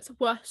piglets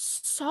were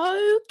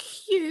so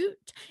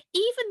cute.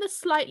 Even the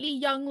slightly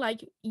young,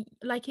 like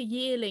a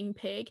yearling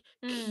pig,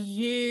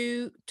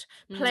 cute,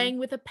 playing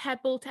with a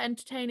pebble to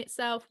entertain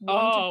itself,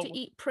 wanted to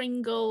eat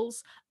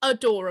Pringles,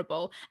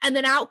 adorable. And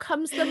then out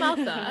comes the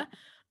mother,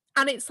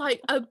 and it's like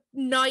a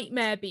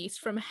nightmare beast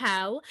from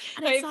hell.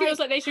 And it's It feels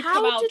like they should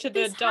come how out did to the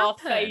this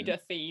Darth happen? Vader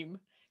theme.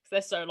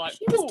 They're so like,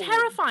 she was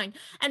terrifying,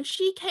 and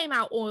she came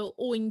out all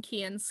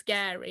oinky and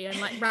scary and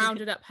like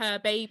rounded up her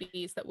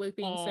babies that were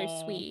being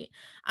so sweet,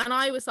 and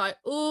I was like,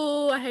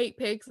 oh, I hate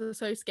pigs, they're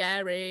so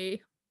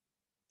scary.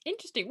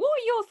 Interesting. What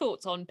are your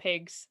thoughts on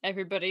pigs,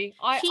 everybody?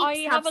 I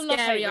Have have a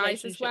scary love-hate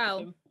eyes as relationship well.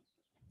 with them.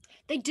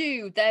 They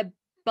do. They're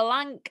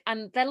blank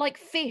and they're like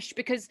fish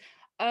because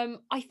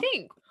I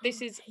think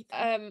this is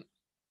and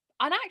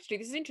actually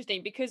this is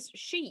interesting because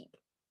sheep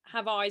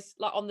have eyes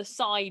like on the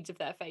sides of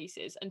their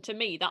faces, and to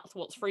me that's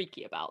what's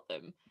freaky about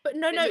them. But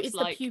no, it's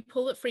like... the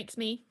pupil that freaks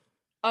me.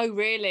 Oh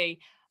really?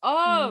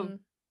 Oh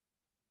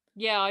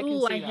yeah, I can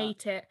see I that.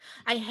 hate it.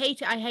 I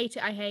hate it. I hate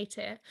it. I hate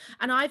it.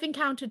 And I've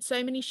encountered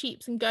so many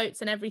sheeps and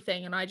goats and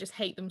everything, and I just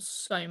hate them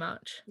so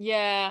much.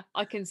 Yeah,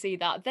 I can see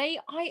that.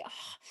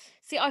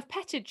 See, I've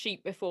petted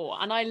sheep before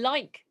and I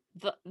like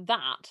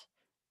that.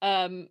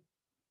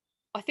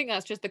 I think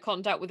that's just the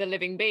contact with a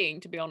living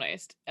being, to be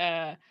honest.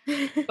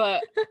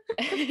 But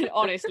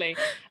honestly,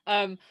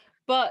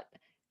 but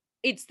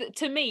it's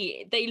to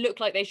me, they look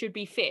like they should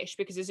be fish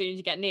because as soon as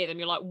you get near them,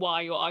 you're like, why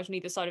are your eyes on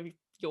either side of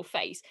your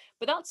face?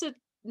 But that's a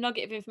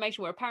nugget of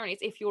information where apparently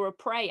it's if you're a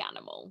prey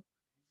animal,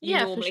 you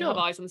normally have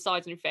eyes on the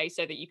sides of your face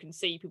so that you can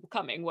see people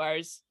coming,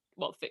 whereas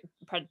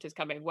predators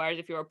coming. Whereas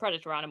if you're a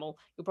predator animal,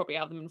 you'll probably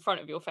have them in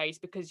front of your face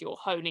because you're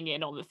honing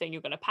in on the thing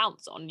you're going to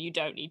pounce on. You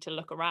don't need to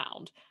look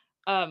around.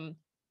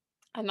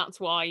 And that's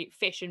why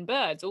fish and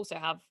birds also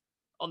have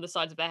on the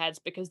sides of their heads,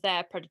 because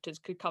their predators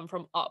could come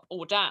from up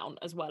or down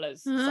as well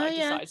as side to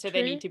side. So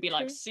they need to be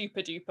like super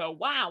duper,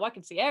 wow, I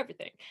can see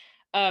everything.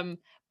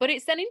 But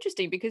it's then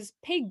interesting because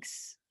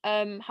pigs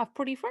have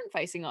pretty front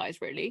facing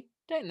eyes, really,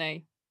 don't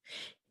they?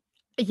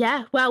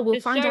 Yeah, well,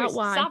 we'll find out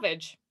why.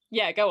 Savage.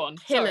 Yeah, go on.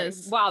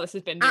 Killers. Sorry. Wow, this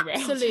has been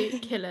derailed.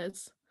 Absolute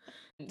killers.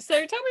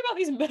 So tell me about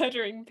these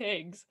murdering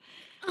pigs.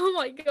 Oh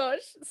my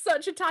gosh,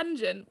 such a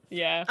tangent.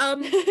 Yeah.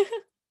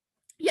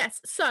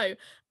 Yes, so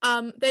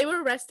they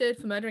were arrested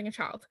for murdering a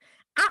child.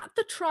 At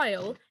the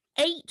trial,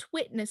 8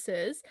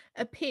 witnesses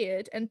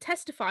appeared and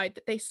testified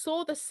that they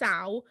saw the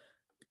sow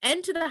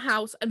enter the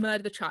house and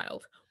murder the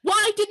child.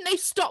 Why didn't they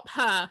stop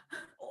her?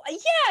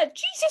 Yeah,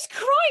 Jesus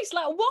Christ,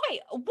 like why?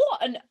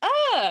 What on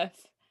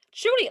earth?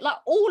 Surely, like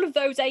all of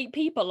those 8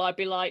 people, I'd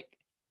be like,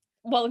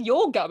 well,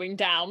 you're going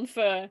down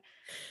for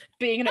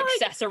being an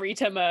accessory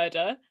to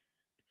murder.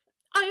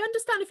 I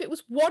understand if it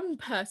was one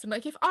person,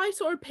 like if I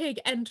saw a pig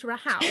enter a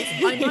house,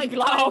 I might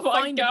try and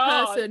find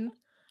a person.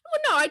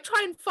 Well, no,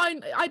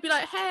 I'd be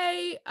like,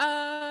 hey,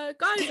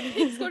 guys, a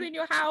pig's gone in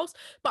your house.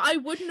 But I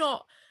would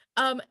not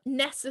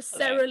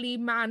necessarily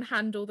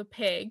manhandle the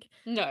pig.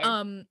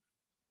 No.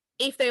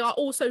 If they are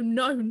also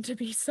known to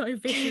be so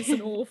vicious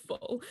and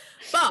awful.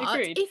 But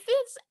Agreed. if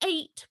it's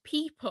 8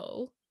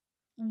 people,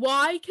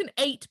 why can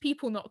 8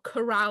 people not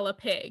corral a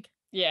pig?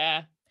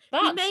 Yeah.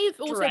 He may have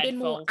also been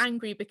more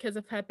angry because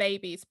of her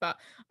babies, but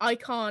I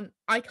can't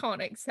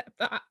accept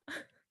that.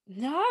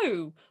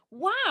 No.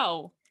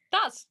 Wow.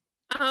 That's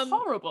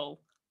horrible.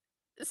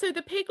 So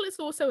the piglets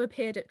also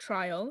appeared at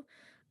trial.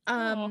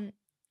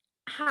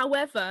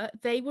 However,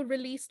 they were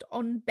released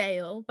on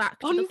bail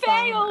back to the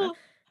farmer.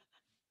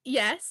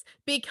 Yes,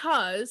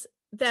 because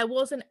there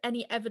wasn't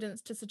any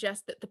evidence to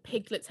suggest that the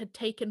piglets had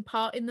taken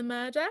part in the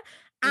murder,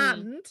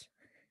 and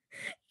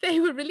they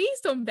were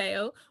released on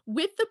bail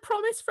with the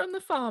promise from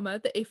the farmer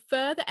that if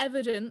further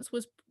evidence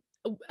was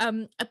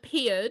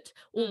appeared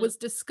or was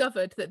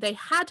discovered that they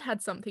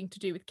had something to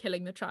do with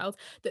killing the child,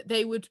 that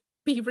they would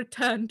be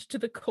returned to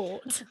the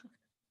court.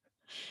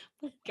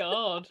 Oh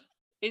God,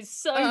 it's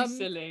so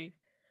silly.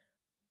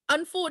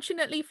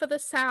 Unfortunately for the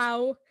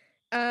sow,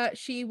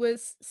 she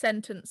was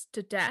sentenced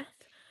to death.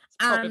 It's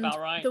probably about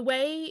right. The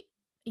way,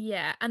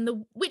 yeah,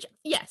 and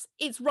yes,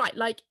 it's right.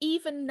 Like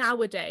even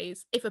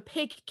nowadays, if a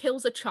pig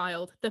kills a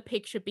child, the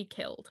pig should be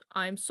killed.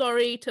 I'm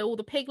sorry to all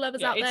the pig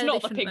lovers out there. It's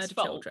not the pig's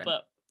fault,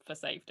 but for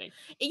safety.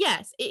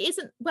 Yes, it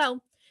isn't.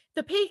 Well,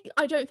 the pig,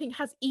 I don't think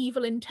has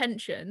evil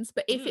intentions,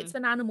 but if it's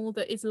an animal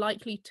that is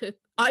likely to,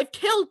 I've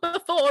killed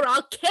before,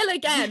 I'll kill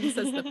again,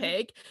 says the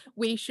pig,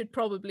 we should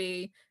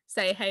probably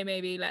say, hey,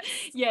 maybe let's...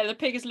 Yeah, the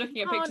pig is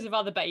looking at pictures of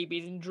other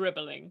babies and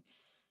dribbling.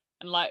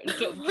 And like,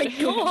 oh my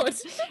God,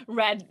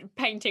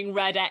 painting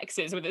red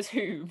X's with his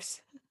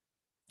hooves.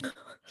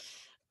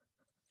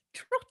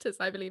 Trotters,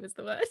 I believe is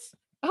the word.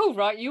 Oh,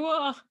 right, you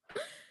are.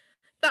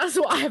 That's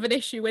what I have an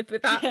issue with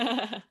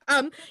that.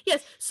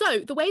 Yes, so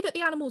the way that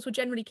the animals were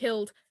generally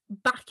killed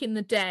back in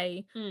the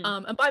day,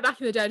 and by back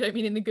in the day I don't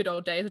mean in the good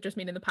old days, I just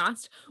mean in the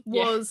past,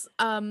 was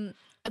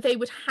they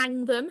would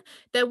hang them.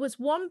 There was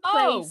one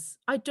place,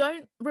 I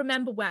don't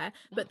remember where,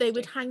 but they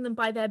would hang them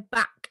by their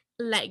back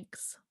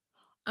legs.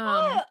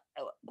 What?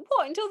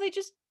 Until they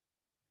just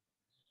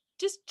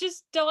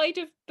just died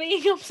of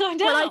being upside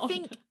down. Well,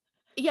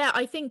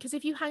 I think because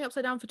if you hang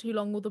upside down for too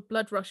long, all the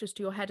blood rushes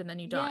to your head and then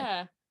you die.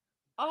 Yeah.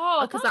 Oh,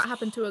 Because that's that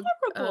happened to a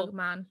horrible.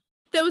 man.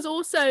 There was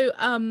also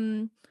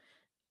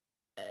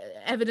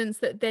evidence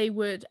that they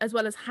would, as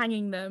well as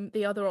hanging them,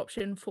 the other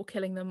option for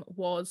killing them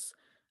was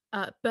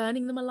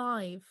burning them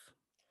alive.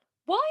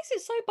 Why is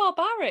it so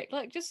barbaric?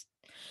 Like, just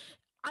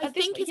I at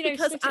this, think it's you know,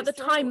 because slit at the its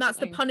throat time or that's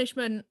the something.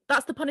 punishment.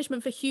 That's the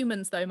punishment for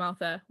humans, though,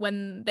 Martha.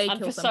 When they And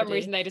kill for somebody, some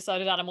reason, they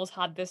decided animals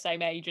had the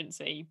same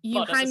agency, you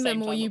but at the hang same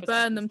them or time you were burn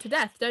possessors. them to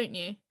death, don't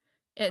you?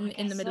 I In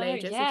guess the Middle so,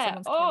 Ages, if yeah.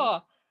 someone's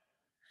killed.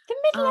 The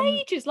Middle Um,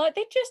 Ages, like,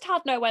 they just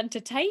had no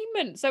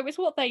entertainment. So it's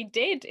what they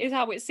did, is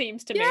how it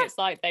seems to me. Yeah. It's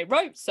like they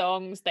wrote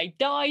songs, they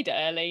died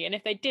early, and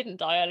if they didn't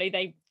die early,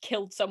 they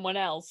killed someone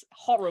else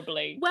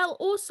horribly. Well,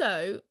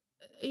 also,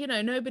 you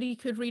know, nobody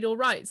could read or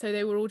write, so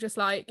they were all just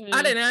like, I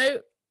Mm. don't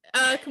know,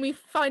 can we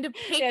find a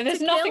pig Yeah, there's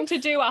to nothing kill?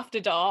 to do after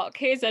dark.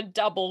 Here's a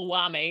double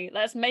whammy.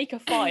 Let's make a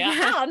fire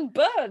Yeah. and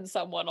burn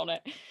someone on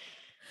it.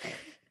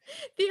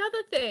 The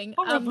other thing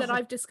that Horrible.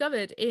 I've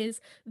discovered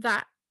is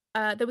that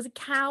there was a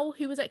cow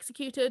who was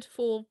executed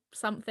for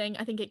something.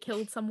 I think it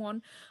killed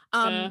someone.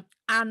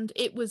 And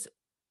it was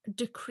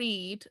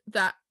decreed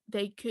that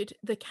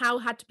the cow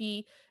had to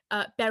be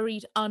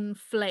buried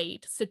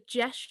unflayed,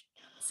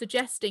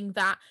 suggesting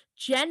that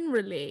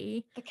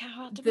generally The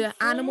cow had to be the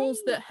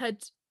animals flayed. that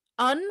had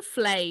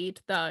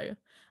unflayed though,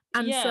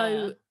 and Yeah.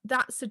 so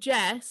that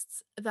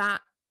suggests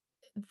that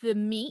the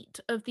meat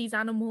of these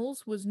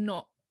animals was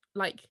not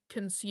like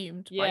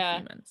consumed by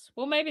humans.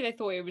 Well, maybe they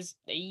thought it was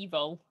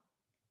evil.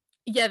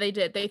 Yeah, they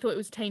did. They thought it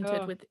was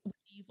tainted with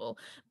evil.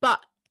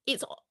 But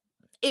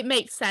it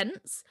makes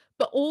sense,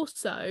 but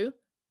also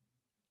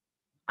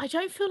I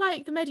don't feel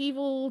like the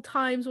medieval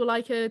times were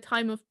like a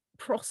time of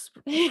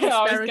prosperity Yeah,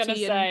 I was gonna and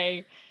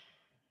say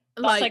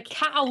that's like a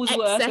cow's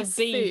worth of excess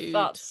beef. food.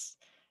 That's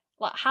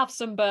like, have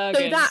some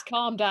burgers,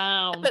 calm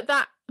down. But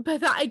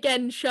that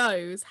again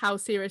shows how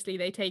seriously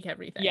they take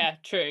everything. Yeah,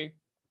 true.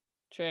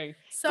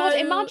 So God,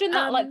 imagine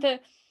that,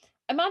 like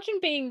imagine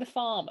being the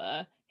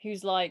farmer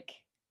who's like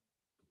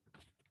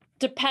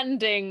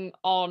depending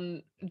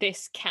on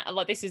this cow,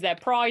 like this is their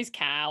prize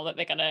cow that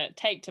they're gonna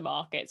take to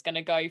market. It's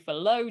gonna go for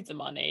loads of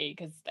money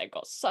because they've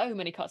got so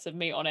many cuts of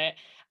meat on it,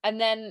 and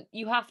then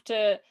you have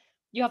the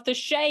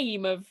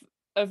shame of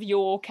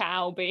your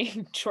cow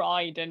being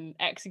tried and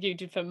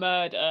executed for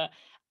murder,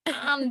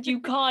 and you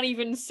can't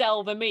even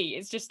sell the meat.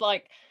 It's just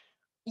like,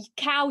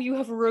 cow, you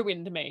have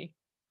ruined me.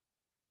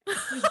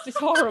 It's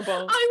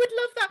horrible. I would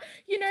love that.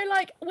 You know,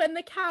 like when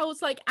the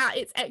cow's like at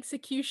its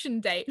execution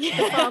date, the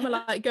farmer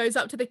like goes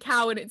up to the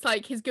cow and it's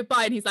like his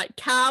goodbye, and he's like,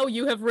 "Cow,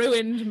 you have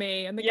ruined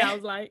me," and the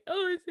cow's like,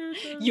 "Oh, so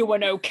sorry. You were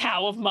no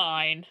cow of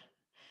mine."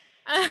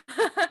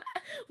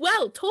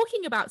 Well,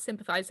 talking about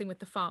sympathizing with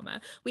the farmer,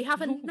 we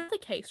have another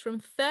case from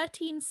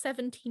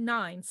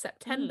 1379,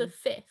 September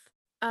 5th.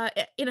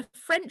 In a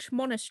French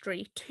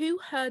monastery, 2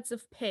 herds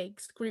of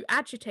pigs grew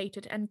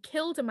agitated and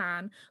killed a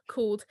man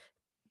called,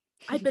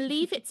 I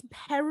believe it's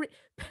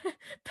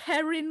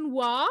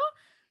Perinois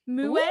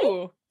Muet,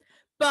 Ooh.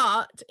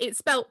 but it's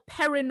spelled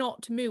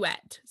Perinot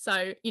Muet.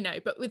 So, you know,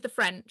 but with the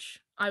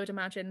French, I would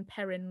imagine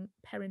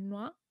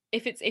Perinois.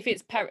 If it's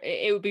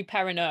it would be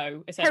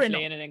Perino,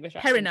 essentially, in an English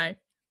accent. Perino.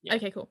 Yeah.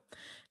 Okay, cool.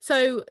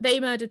 So they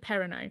murdered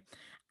Perino,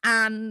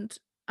 and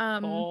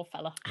poor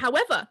fella.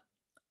 However,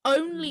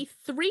 only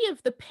 3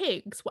 of the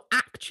pigs were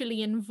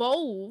actually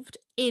involved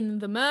in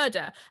the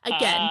murder.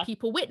 Again,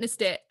 people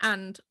witnessed it,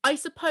 and I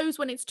suppose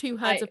when it's 2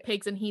 herds of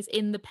pigs and he's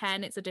in the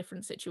pen, it's a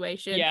different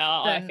situation.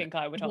 Yeah, I think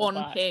I would hold one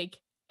back. pig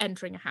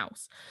entering a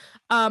house.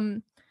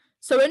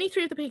 So only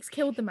 3 of the pigs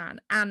killed the man,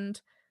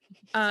 and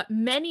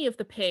many of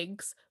the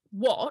pigs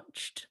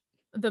watched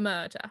the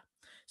murder.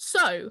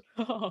 So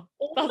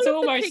that's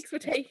almost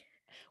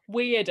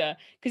weirder,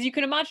 because you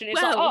can imagine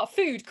it's like, oh,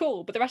 food,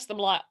 cool, but the rest of them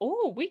are like,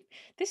 oh,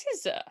 this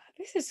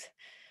is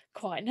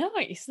quite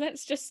nice.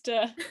 Let's just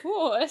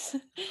let's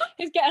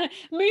get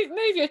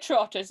move your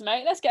trotters,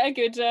 mate. Let's get a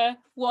good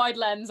wide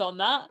lens on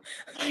that.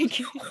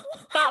 Like,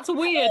 that's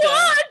weirder.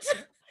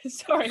 What?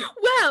 Sorry.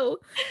 Well,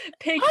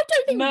 pig I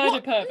don't think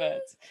murder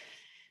perverts.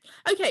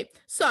 Okay,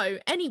 so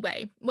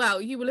anyway,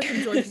 well, you will have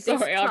enjoyed this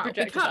Sorry, I trial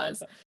projected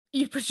because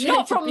you projected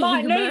not from being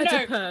my a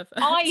murder pervert.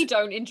 I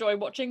don't enjoy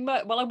watching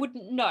murder. Well, I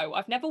wouldn't know.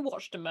 I've never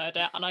watched a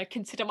murder, and I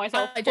consider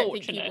myself I don't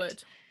fortunate. think you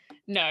would.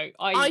 No,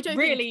 I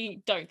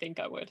don't think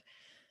I would.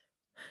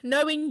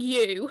 Knowing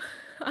you,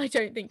 I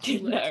don't think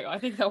you would. No, I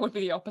think that would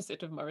be the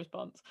opposit of my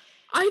response.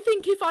 I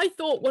think if I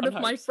thought one of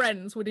my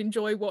friends would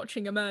enjoy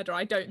watching a murder,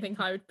 I don't think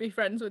I would be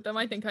friends with them.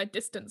 I think I'd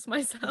distance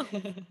myself.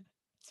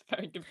 It's a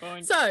very good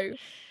point. So,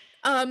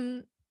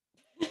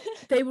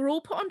 they were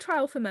all put on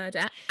trial for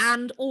murder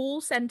and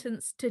all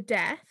sentenced to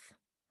death.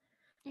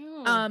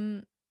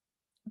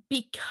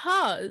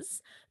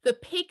 Because the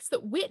pigs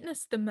that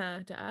witnessed the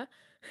murder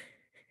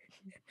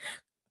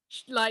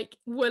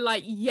were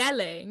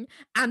yelling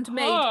and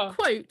made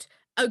quote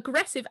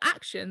aggressive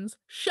actions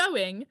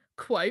showing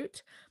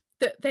quote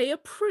that they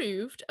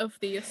approved of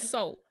the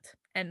assault,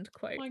 end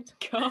quote. My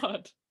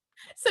God.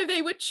 So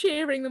they were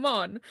cheering them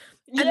on.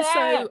 And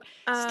Yeah,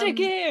 so stick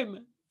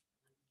him.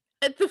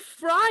 the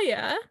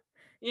friar,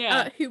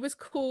 Yeah. who was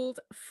called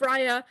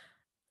Friar,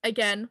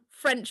 again,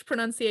 French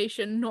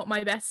pronunciation, not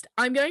my best.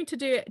 I'm going to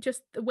do it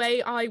just the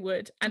way I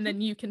would, and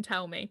then you can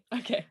tell me.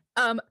 Okay,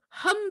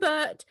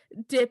 Humbert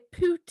de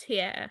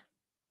Poutier.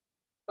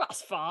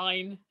 that's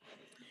fine.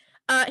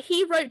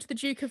 He wrote to the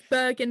Duke of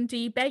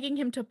Burgundy begging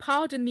him to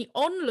pardon the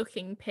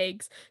onlooking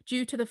pigs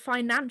due to the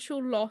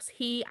financial loss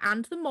he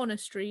and the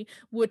monastery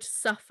would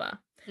suffer.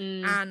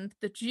 And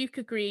the Duke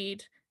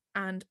agreed,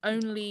 and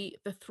only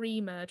the 3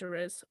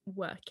 murderers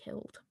were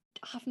killed.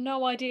 I have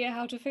no idea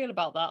how to feel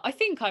about that. I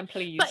think I'm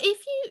pleased. But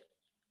if you,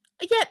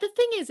 yeah, the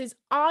thing is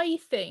I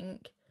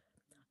think,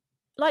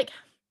 like,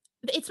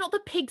 it's not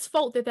the pig's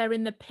fault that they're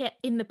in the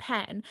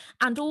pen,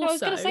 and also I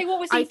was going to say, what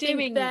was he I doing?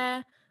 think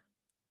they're,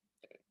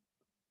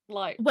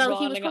 like, well,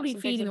 he was riling up probably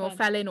some pigs feeding in them a or pen?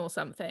 fell in or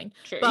something.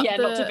 True. But Yeah,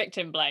 not to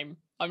victim blame.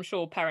 I'm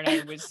sure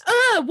Perrineau was.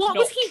 What not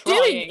was he doing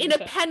trying in a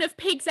to- pen of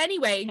pigs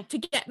anyway to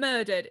get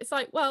murdered? It's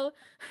like, well,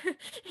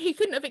 he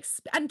couldn't have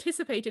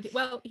anticipated it.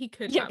 Well, he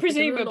could Yeah, have. because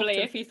a lot presumably,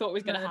 of if he thought it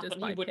was going to murders happen,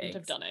 by he wouldn't have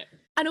pigs. done it.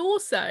 And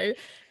also,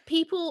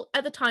 people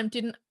at the time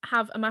didn't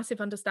have a massive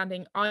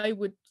understanding, I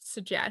would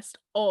suggest,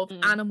 of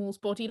animals'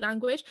 body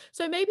language.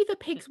 So maybe the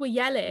pigs were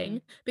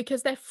yelling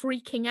because they're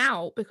freaking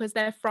out, because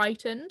they're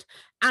frightened.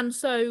 And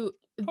so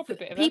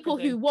people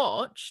who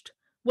watched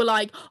were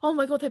like, oh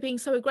my God, they're being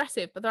so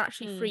aggressive, but they're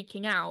actually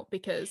freaking out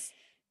because...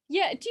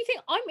 Yeah, do you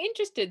think, I'm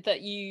interested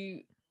that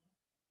you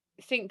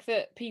think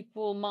that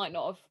people might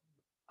not have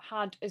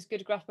had as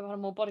good a grasp of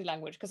animal body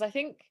language, because I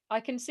think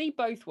I can see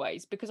both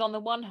ways, because on the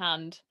one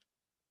hand,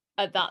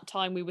 at that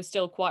time we were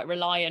still quite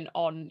reliant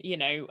on,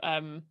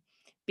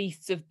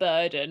 beasts of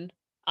burden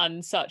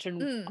and such,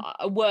 and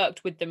I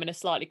worked with them in a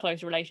slightly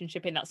closer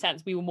relationship in that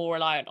sense. We were more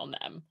reliant on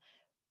them,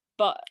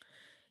 but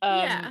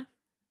Yeah.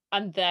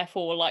 and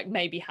therefore like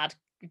maybe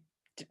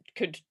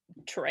could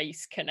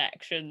trace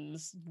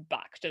connections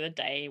back to the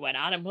day when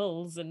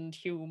animals and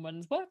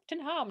humans worked in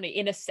harmony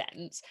in a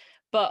sense.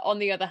 But on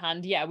the other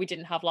hand, yeah, we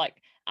didn't have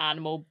like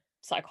animal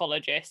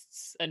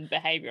psychologists and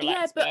behavioral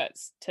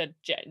experts to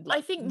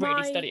I think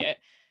really study it.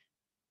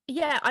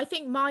 Yeah, I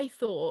think my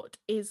thought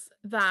is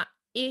that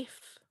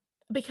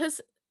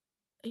because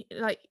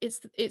like it's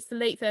the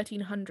late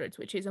 1300s,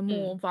 which is a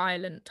more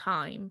violent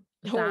time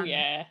Oh than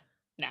yeah,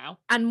 now.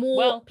 and more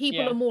Well,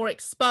 people yeah. are more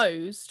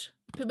exposed,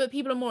 but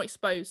people are more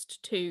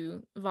exposed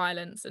to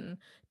violence and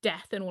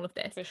death and all of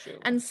this. For sure.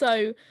 And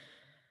so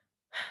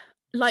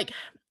like,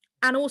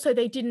 and also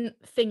they didn't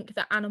think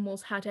that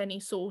animals had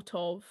any sort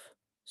of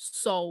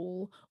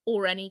soul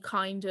or any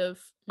kind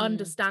of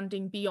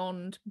understanding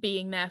beyond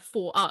being there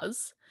for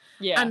us.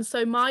 Yeah. And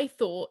so my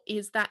thought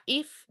is that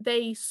if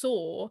they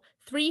saw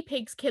 3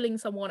 pigs killing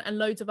someone and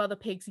loads of other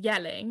pigs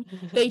yelling,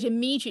 they'd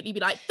immediately be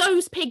like,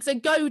 those pigs are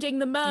goading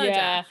the murder.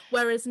 Yeah.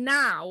 Whereas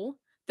now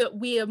that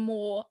we are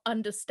more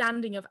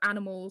understanding of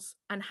animals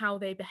and how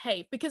they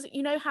behave, because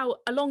you know how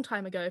a long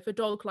time ago, if a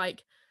dog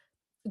like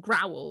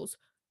growls,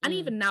 and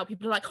even now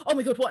people are like, oh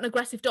my God, what an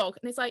aggressive dog.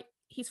 And it's like,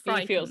 he's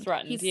frightened. He feels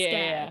threatened. He's Yeah,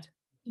 scared.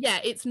 Yeah,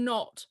 it's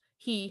not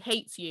he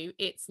hates you.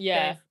 It's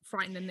they're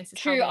frightened and this is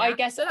true. how they I act.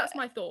 guess So that's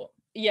my thought.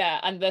 Yeah,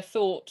 and the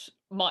thought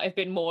might have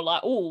been more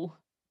like, oh,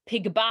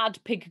 pig bad,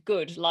 pig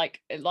good.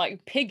 Like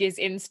pig is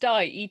in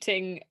sty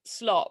eating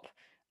slop.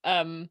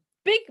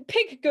 Big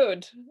pig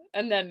good.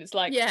 And then it's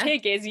like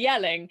pig is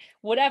yelling,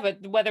 whatever,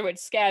 whether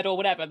it's scared or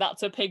whatever,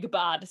 that's a pig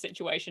bad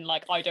situation.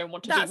 Like, I don't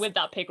want to be with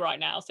that pig right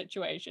now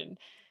situation.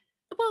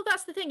 Well,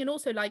 that's the thing. And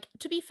also, like,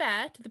 to be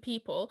fair to the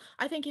people,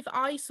 I think if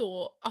I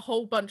saw a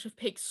whole bunch of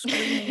pigs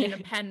screaming in a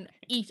pen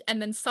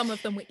and then some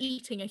of them were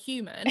eating a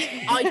human,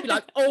 I'd be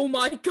like, oh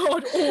my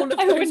God, all of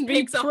those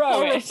pigs are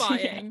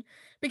horrifying.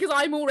 Because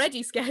I'm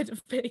already scared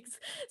of pigs.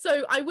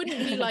 So I wouldn't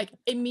be like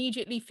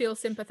immediately feel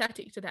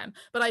sympathetic to them.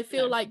 But I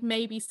feel like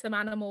maybe some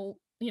animal,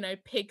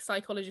 pig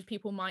psychologist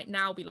people might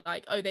now be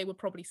like, oh, they were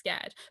probably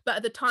scared. But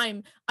at the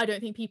time, I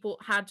don't think people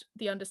had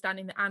the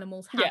understanding that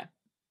animals have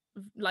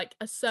like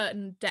a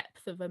certain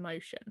depth of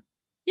emotion.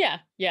 Yeah,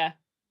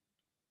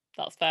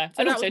 that's fair.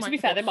 So and also, to be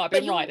fair, they might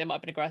have been right. They might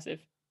have been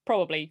aggressive.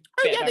 Probably.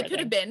 Oh yeah, they could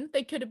have been.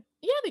 They could have.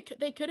 Yeah,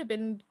 they could have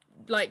been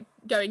like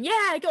going,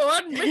 yeah, go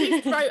on, rip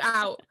his throat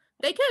out.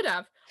 They could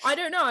have. I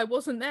don't know. I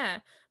wasn't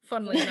there.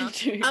 Funnily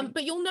enough.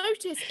 But you'll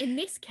notice in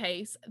this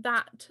case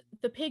that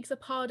the pigs are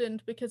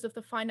pardoned because of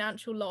the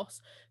financial loss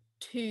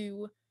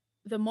to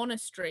the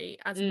monastery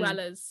as well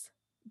as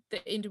the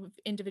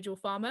individual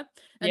farmer.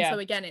 And so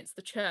again, it's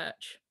the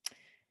church.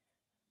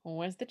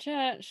 Where's the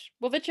church?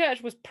 Well, the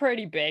church was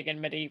pretty big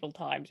in medieval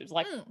times. It was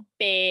like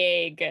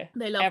big.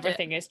 They loved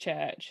everything is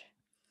church.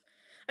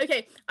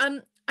 Okay,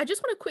 I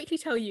just want to quickly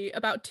tell you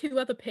about 2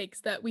 other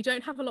pigs that we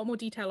don't have a lot more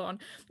detail on,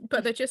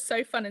 but they're just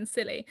so fun and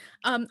silly.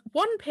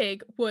 One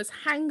pig was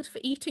hanged for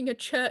eating a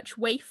church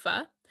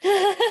wafer,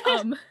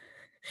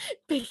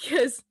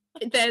 because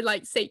they're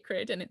like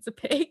sacred and it's a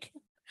pig.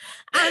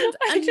 And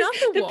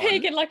another one,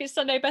 pig in like its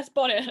Sunday best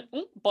bonnet.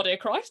 Body of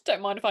Christ,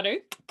 don't mind if I do.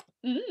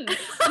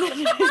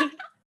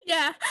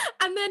 Yeah.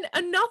 And then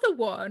another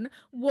one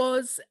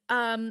was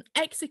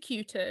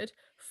executed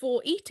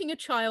for eating a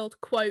child,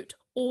 quote,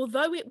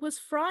 although it was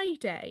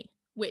Friday,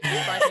 which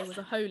Friday was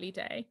a holy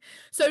day.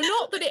 So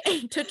not that it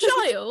ate a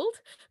child,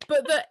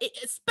 but that it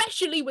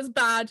especially was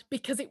bad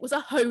because it was a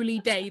holy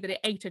day that it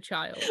ate a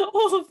child.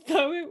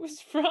 Although it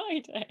was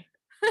Friday.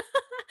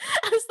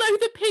 As though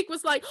the pig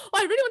was like, oh,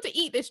 I really want to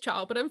eat this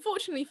child, but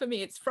unfortunately for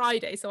me, it's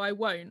Friday, so I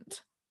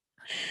won't.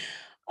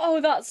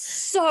 Oh, that's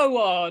so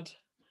odd.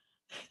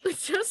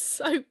 It's just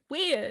so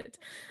weird.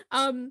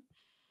 So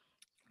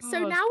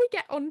God. now we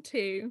get on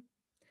to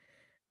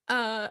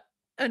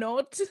an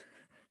odd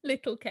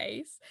little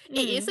case.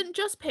 It isn't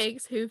just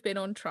pigs who've been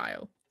on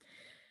trial.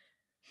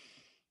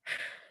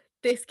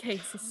 This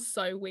case is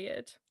so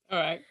weird. All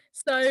right.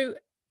 So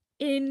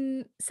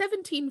in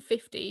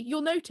 1750,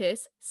 you'll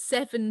notice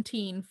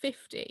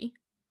 1750.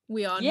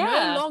 We are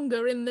no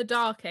longer in the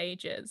Dark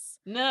Ages.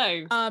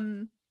 No.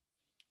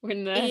 We're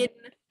in the In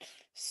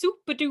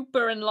super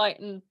duper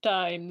enlightened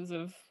times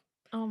of.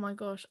 oh my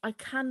gosh, I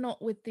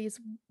cannot with these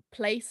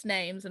place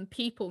names and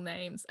people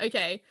names.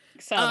 Okay.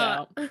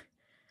 Sound out.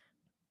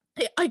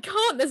 I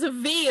can't. There's a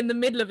V in the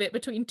middle of it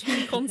between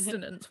two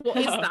consonants. What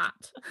is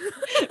that?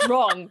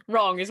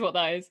 Wrong is what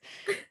that is.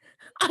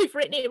 I've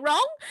written it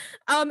wrong.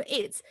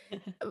 It's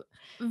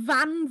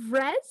Van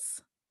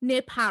Vres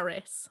near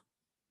Paris.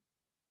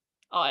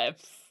 I have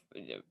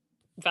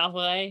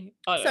Valerie.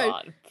 I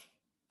don't know.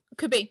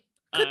 Could be.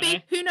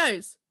 Who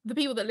knows? The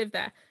people that live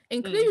there,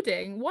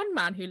 including one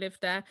man who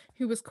lived there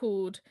who was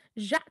called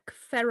Jacques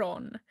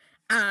Ferron.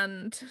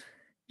 And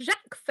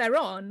Jacques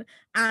Ferron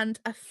and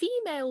a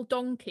female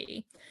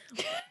donkey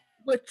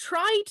were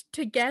tried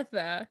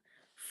together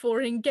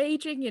for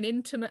engaging in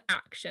intimate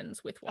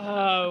actions with one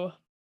another.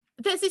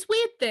 There's this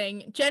weird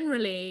thing,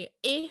 generally,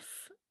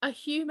 if a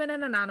human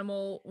and an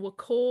animal were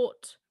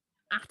caught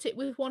at it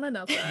with one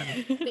another,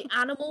 the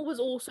animal was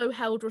also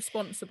held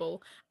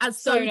responsible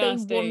as though they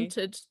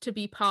wanted to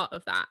be part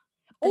of that.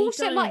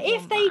 Also, like,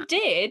 if they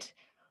did,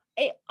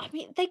 I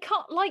mean, they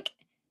can't, like,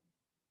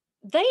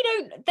 they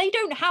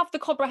don't have the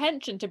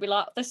comprehension to be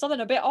like, there's something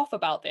a bit off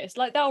about this.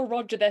 Like, they'll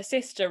Roger their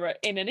sister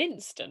in an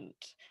instant.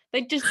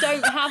 They just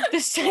don't have the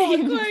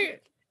same.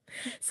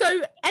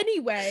 So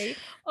anyway,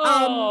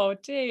 oh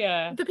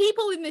dear, the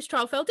people in this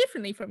trial felt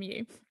differently from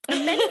you,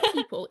 and many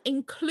people,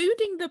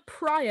 including the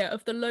prior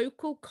of the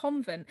local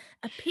convent,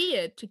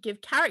 appeared to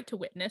give character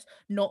witness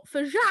not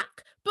for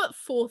Jacques but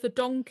for the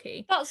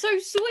donkey. That's so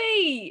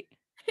sweet.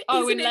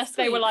 Oh, unless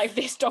they were like,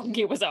 this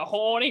donkey was a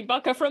horny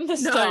bucker from the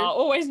start.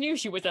 Always knew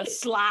she was a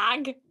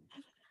slag.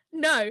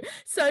 No.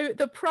 So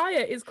the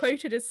prior is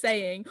quoted as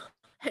saying,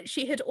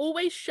 she had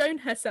always shown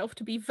herself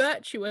to be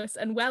virtuous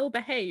and well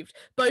behaved,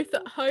 both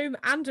at home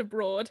and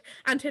abroad,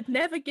 and had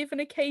never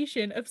given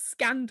occasion of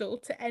scandal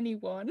to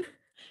anyone.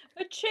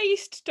 A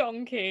chaste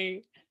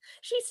donkey.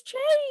 She's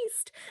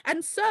chaste.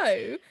 And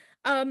so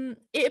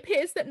it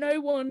appears that no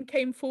one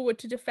came forward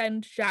to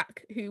defend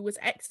Jacques, who was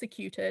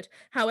executed.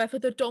 However,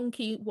 the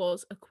donkey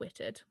was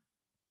acquitted.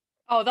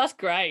 Oh, that's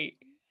great.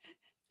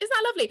 Isn't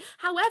that lovely?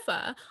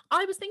 However,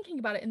 I was thinking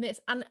about it in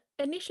this, and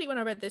initially when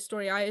I read this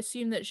story, I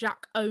assumed that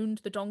Jacques owned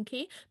the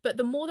donkey, but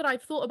the more that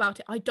I've thought about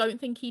it, I don't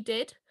think he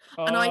did.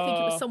 And I think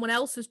it was someone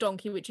else's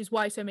donkey, which is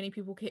why so many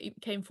people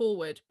came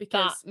forward,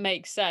 because... That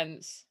makes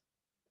sense.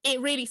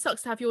 It really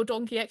sucks to have your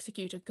donkey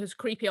executed because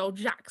creepy old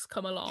Jacques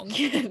come along.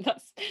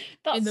 that's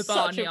in the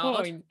such a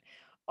point.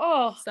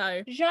 Oh,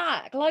 so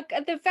Jacques, like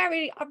at the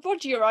very,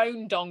 Roger your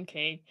own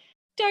donkey.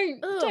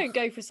 Don't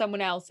go for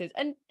someone else's.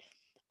 And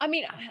I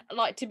mean,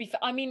 like, to be fair,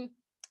 I mean,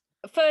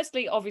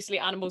 firstly, obviously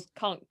animals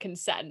can't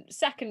consent.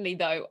 Secondly,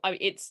 though,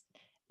 it's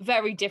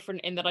very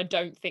different in that I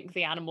don't think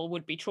the animal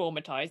would be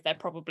traumatized. They're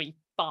probably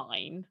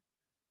fine.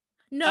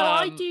 No,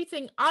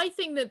 I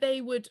think that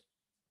they would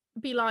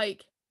be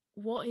like,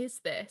 what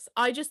is this?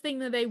 I just think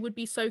that they would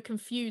be so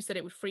confused that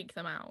it would freak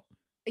them out.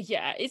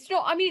 Yeah, it's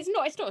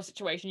not a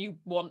situation you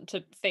want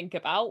to think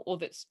about or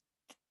that's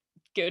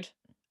good.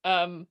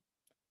 And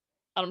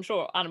I'm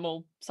sure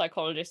animal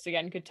psychologists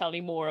again could tell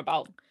you more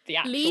about the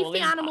actual Leave the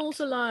impact. Animals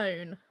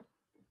alone.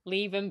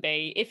 Leave them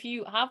be. If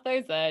you have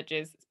those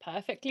urges, it's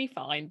perfectly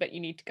fine, but you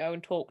need to go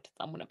and talk to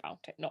someone about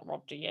it, not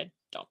Roger your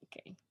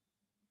donkey.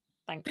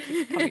 Thank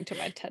you for coming to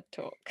my TED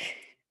Talk.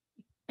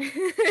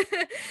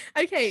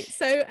 Okay,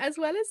 so as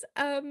well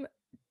as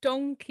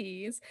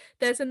donkeys,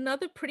 there's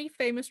another pretty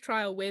famous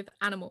trial with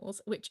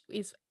animals, which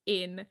is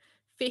in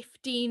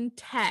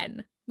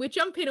 1510. We're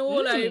jumping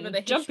all over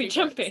the history.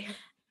 Jumpy.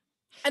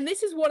 And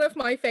this is one of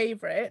my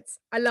favorites.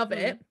 I love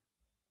it.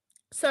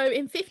 So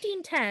in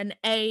 1510,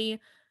 a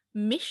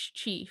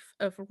mischief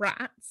of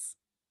rats,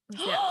 is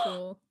the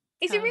actual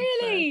is it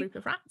really? Group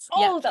of rats.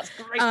 Oh, that's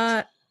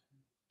great.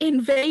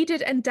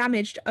 Invaded and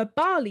damaged a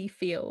barley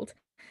field.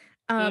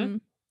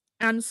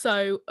 And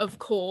so, of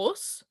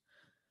course,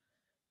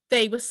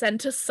 they were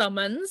sent a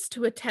summons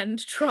to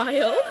attend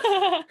trial.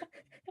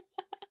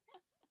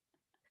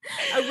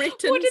 A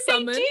written What did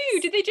summons. they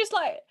do? Did they just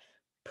like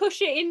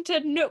push it into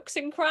nooks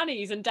and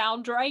crannies and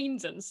down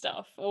drains and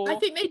stuff? I Or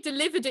think they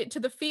delivered it to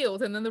the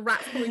field, and then the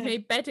rats probably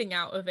made bedding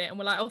out of it and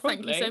were like, oh,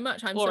 thank you so probably,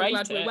 much. I'm or so ate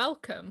glad we're it.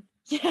 welcome.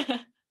 Yeah.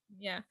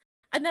 Yeah.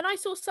 And then I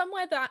saw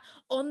somewhere that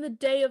on the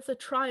day of the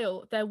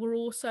trial, there were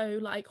also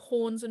like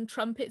horns and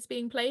trumpets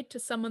being played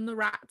to summon the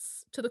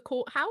rats to the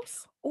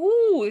courthouse.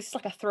 Ooh, it's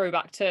like a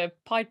throwback to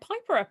Pied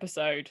Piper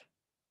episode.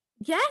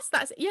 Yes,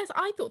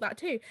 I thought that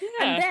too.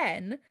 And Yeah.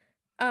 then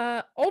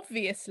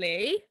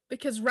obviously,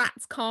 because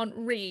rats can't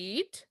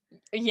read,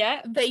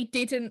 Yeah. they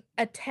didn't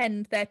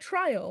attend their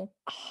trial.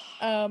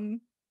 However,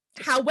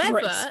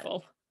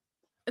 Disgraceful.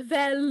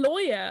 their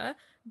lawyer,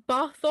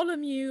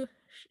 Bartholomew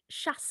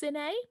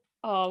Chassinet.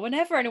 Oh,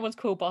 whenever anyone's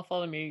called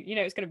Bartholomew, you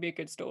know it's going to be a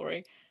good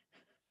story.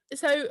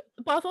 So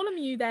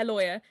Bartholomew, their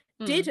lawyer,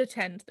 did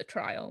attend the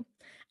trial,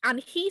 and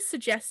he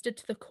suggested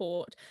to the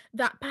court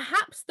that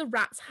perhaps the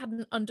rats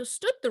hadn't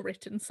understood the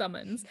written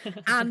summons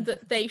and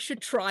that they should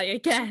try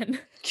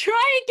again.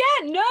 Try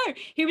again? No,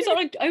 he was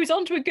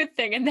on to a good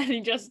thing, and then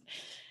he just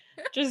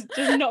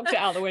knocked it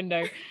out the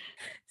window.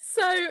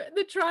 So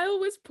the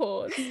trial was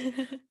paused.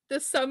 The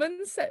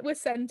summons were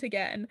sent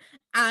again,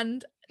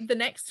 and the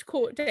next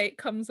court date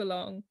comes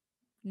along.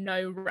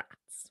 No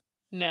rats.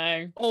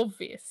 No.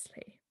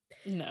 Obviously.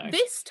 No.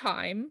 This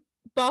time,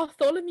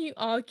 Bartholomew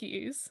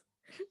argues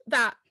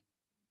that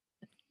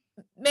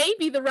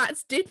maybe the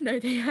rats did know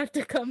they had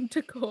to come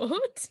to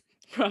court.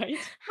 Right.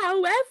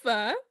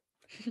 However,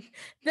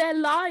 their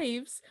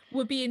lives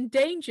would be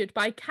endangered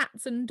by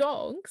cats and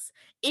dogs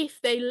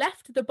if they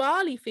left the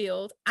barley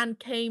field and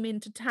came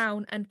into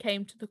town and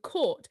came to the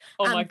court.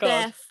 Oh and my God.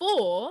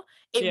 Therefore,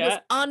 it was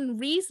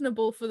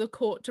unreasonable for the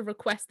court to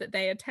request that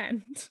they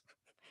attend.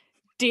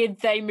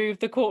 Did they move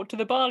the court to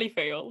the barley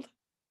field?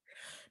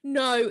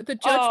 No, the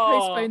judge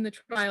postponed the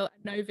trial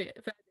and no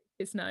verdict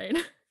is known.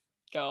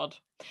 God.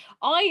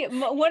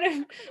 One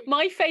of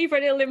my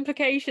favourite ill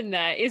implication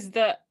there is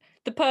that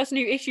the person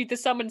who issued the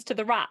summons to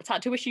the rats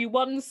had to issue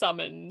one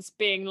summons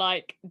being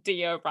like,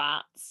 dear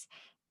rats,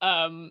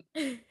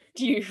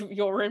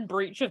 you're in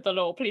breach of the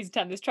law, please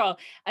attend this trial.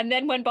 And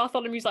then when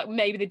Bartholomew's like,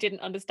 maybe they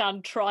didn't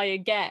understand, try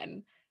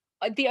again.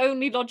 The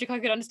only logic I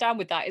could understand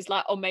with that is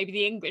like, oh, maybe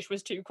the English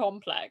was too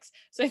complex.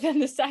 So then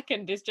the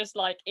second is just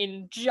like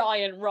in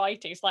giant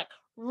writing. It's like,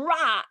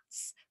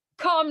 rats,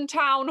 come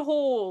town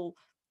hall,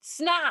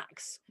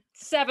 snacks,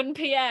 7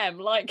 p.m.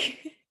 Like,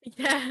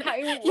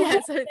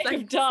 yeah, so it's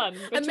like done.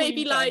 And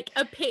maybe like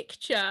a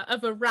picture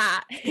of a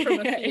rat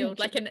from a field,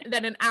 like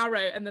then an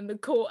arrow, and then the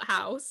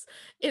courthouse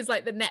is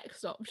like the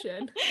next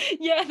option.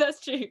 Yeah, that's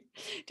true.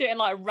 Do it in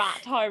like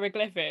rat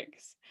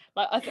hieroglyphics.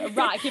 Like a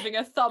rat giving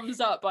a thumbs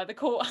up by the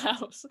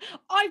courthouse.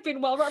 I've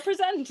been well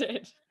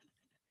represented.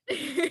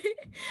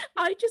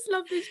 I just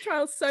love this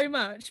trial so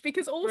much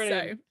because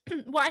also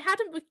what I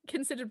hadn't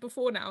considered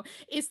before now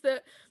is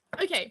that,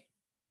 okay,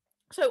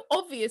 so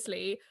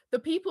obviously the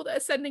people that are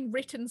sending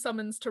written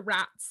summons to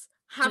rats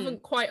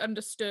haven't quite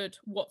understood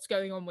what's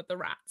going on with the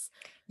rats.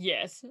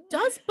 Yes.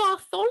 Does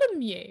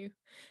Bartholomew?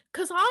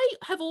 Because I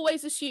have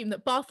always assumed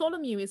that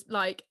Bartholomew is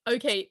like,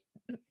 okay,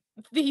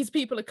 these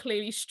people are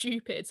clearly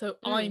stupid, so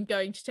I'm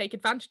going to take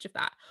advantage of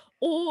that.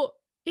 Or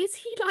is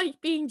he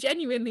like being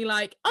genuinely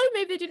like, oh,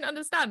 maybe they didn't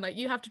understand, like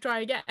you have to try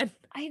again?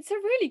 It's a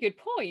really good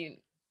point.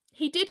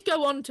 He did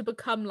go on to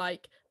become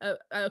like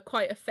a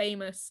quite a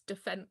famous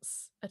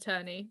defense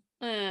attorney.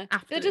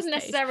 After that doesn't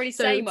necessarily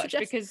say much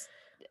because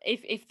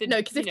if the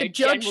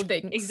judge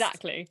thinks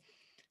exactly.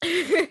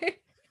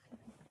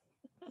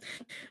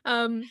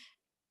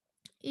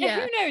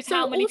 Yeah. Who knows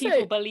how many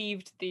people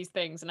believed these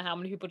things and how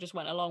many people just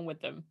went along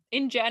with them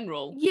in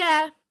general.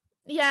 Yeah,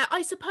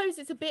 I suppose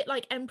it's a bit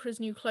like Emperor's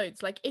New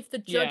Clothes. Like if the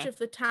judge of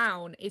the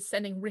town is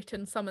sending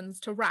written summons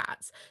to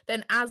rats,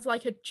 then as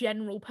like a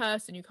general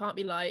person, you can't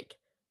be like,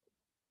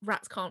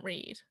 rats can't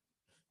read.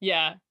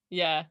 Yeah.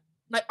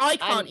 Like I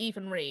can't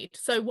even read,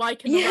 so why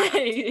can the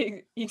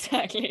rat?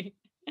 Exactly.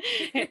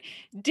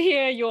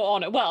 Dear Your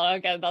Honor. Well,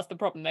 again, that's the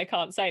problem. They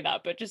can't say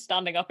that, but just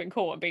standing up in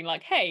court and being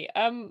like, hey,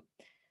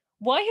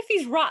 why have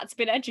these rats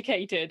been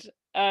educated?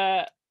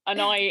 And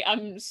I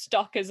am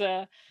stuck as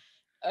a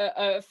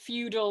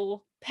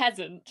feudal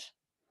peasant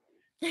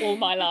all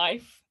my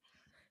life.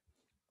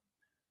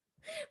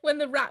 When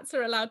the rats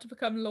are allowed to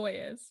become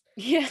lawyers.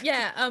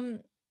 Yeah.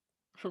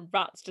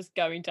 Rats just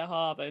going to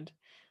Harvard.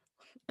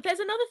 There's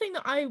another thing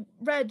that I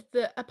read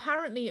that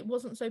apparently it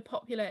wasn't so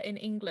popular in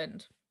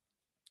England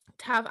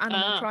to have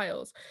animal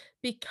trials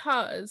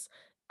because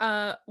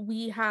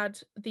we had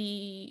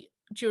the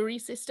jury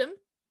system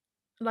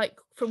like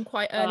from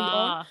quite early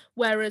on,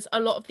 whereas a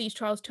lot of these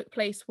trials took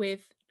place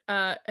with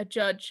a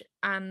judge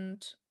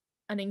and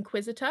an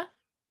inquisitor.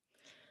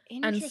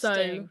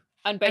 Interesting.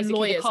 And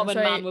basically the common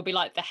man will be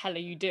like, the hell are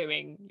you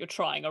doing? You're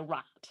trying a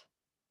rat.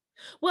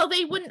 Well,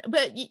 they wouldn't,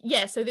 but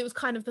yeah, so there was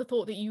kind of the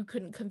thought that you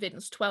couldn't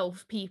convince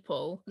 12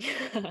 people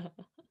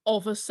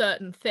of a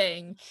certain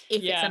thing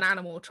if it's an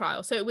animal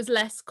trial. So it was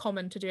less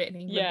common to do it in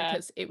England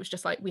because it was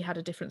just like we had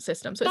a different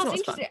system. So it's not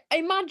interesting. Fun.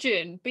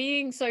 Imagine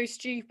being so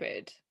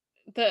stupid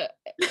that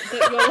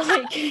you're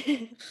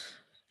like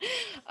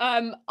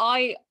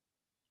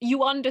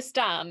You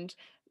understand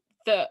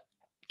that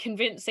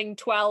convincing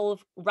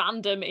 12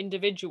 random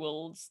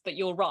individuals that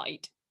you're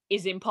right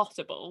is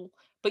impossible,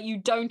 but you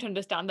don't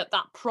understand that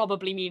that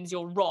probably means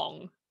you're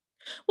wrong.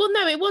 Well,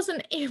 no, it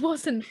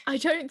wasn't. I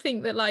don't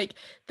think that like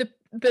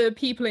the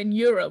people in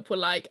Europe were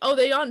like, oh,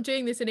 they aren't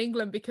doing this in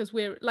England because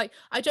we're like,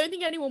 I don't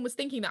think anyone was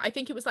thinking that. I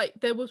think it was like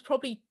there was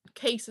probably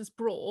cases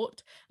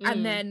brought and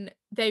Mm, then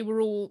they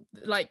were all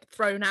like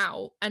thrown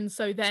out. And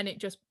so then it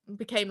just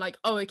became like,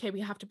 oh, okay,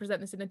 we have to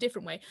present this in a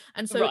different way.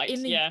 And so right,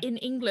 yeah. in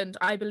England,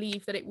 I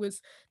believe that it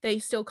was they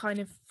still kind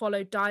of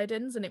followed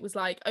Diadens and it was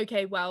like,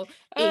 okay, well,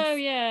 Oh,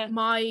 yeah.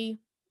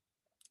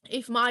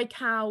 if my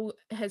cow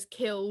has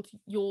killed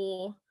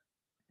your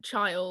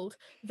child,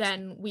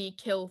 then we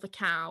kill the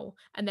cow.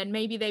 And then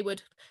maybe they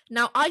would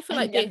now I feel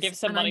like And give this,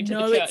 some and I money to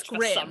the know it's church for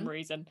some grim.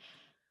 reason.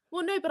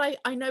 Well, no, but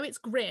I know it's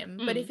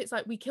grim, but if Mm. it's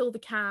like we kill the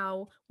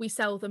cow, we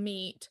sell the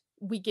meat,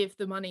 we give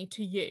the money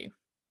to you,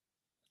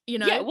 you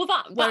Yeah, know? well, Where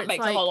that it's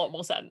makes a whole like lot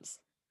more sense.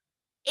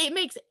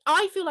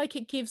 I feel like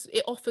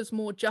it offers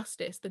more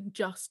justice than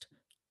just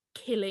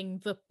killing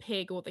the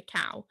pig or the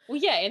cow Well,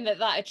 yeah, in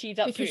that achieves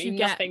because absolutely you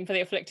get nothing for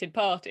the afflicted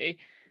party.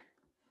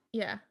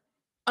 yeah,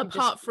 You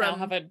just apart now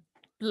have from a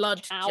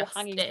blood cow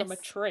hanging from a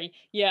justice. tree.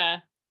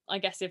 Yeah, I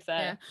guess if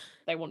Yeah.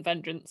 they want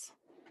vengeance.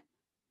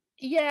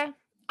 Yeah,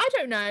 I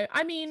don't know.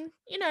 I mean,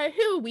 you know,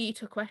 who are we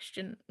to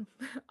question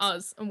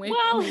us? And Well,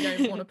 we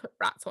don't want to put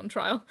rats on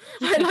trial.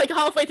 I yeah, like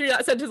halfway through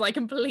that sentence, I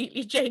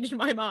completely changed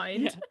my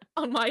mind yeah.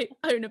 on my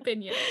own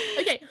opinion.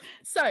 Okay,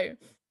 so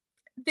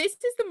this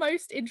is the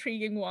most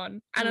intriguing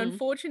one, and Mm,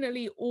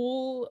 unfortunately,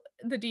 all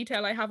the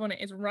detail I have on it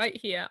is right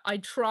here. I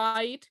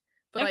tried,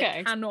 but I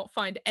okay, cannot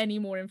find any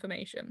more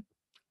information.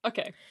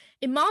 okay.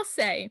 In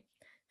Marseille,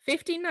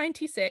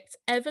 1596,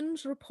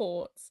 Evans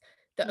reports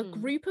that a Mm.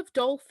 group of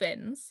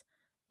dolphins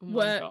Oh my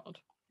were god.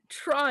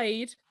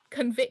 tried,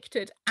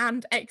 convicted,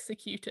 and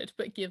executed,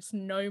 but gives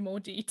no more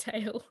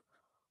detail.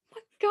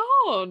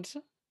 God.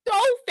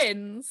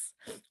 Dolphins!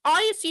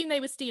 I assume they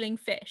were stealing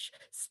fish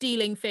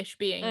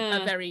being a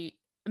Uh, very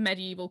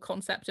medieval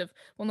concept of,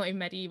 well, not even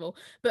medieval,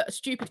 but a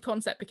stupid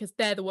concept because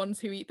they're the ones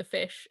who eat the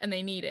fish and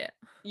they need it.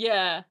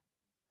 yeah.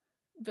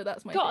 But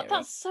that's my God, theory.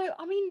 that's so.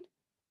 I mean,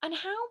 and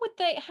how would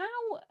they?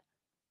 How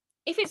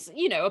if it's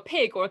a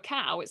pig or a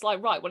cow? It's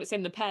like right, well, it's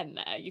in the pen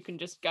there. You can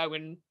just go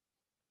and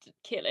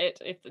kill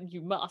it if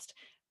you must.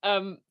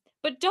 Um,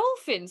 but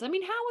dolphins. I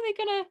mean, how are they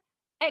gonna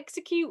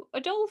execute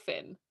a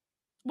dolphin?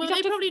 Well, You'd have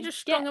they to probably just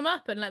strung get. them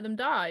up and let them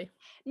die.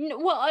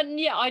 Well, and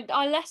yeah,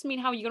 I less mean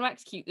how you're gonna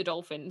execute the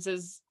dolphins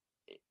as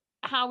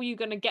how are you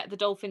gonna get the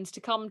dolphins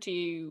to come to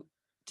you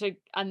to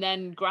and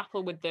then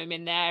grapple with them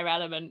in their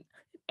element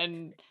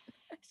and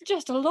it's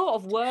just a lot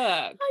of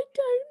work. I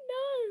don't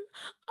know.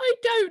 I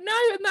don't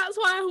know, and that's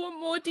why I want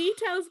more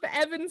details, but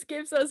Evans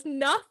gives us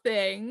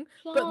nothing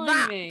but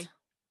that. Blimey.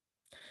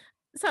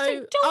 So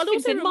So I'll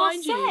dolphins also in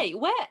remind you, Marseille,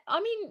 where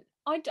I mean,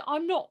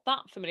 I'm not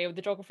that familiar with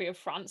the geography of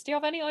France. Do you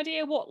have any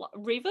idea what like,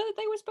 river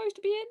they were supposed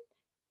to be in?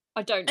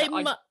 I don't know. it,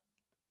 mu-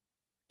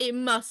 it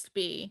must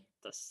be.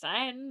 The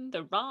Seine,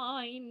 the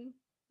Rhine.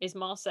 Is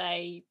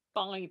Marseille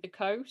by the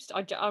coast?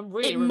 I'm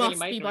really It revealing must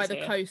my be by ignorance the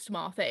here. coast,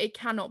 Martha. It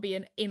cannot be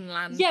an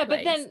inland Yeah,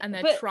 place, and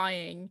they're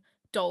trying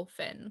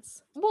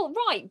dolphins. well,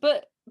 right,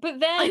 but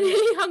I then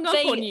nearly hung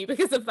up on they you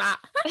because of that.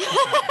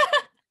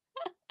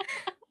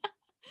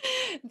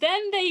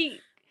 then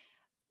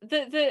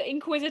the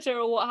inquisitor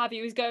or what have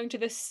you is going to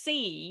the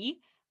sea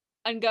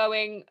and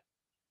going,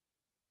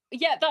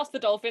 yeah, that's the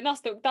dolphin,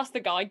 that's the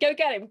guy, go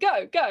get him,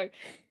 go,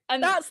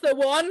 and That's the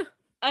one.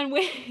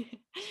 we're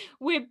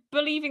we're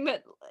believing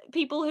that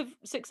people have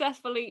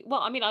successfully,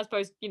 well, I mean, I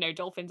suppose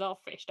dolphins are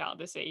fished out of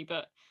the sea,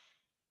 but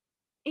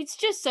it's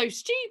just so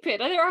stupid.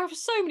 There are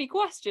so many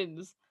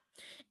questions.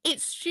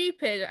 It's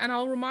stupid, and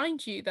I'll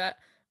remind you that,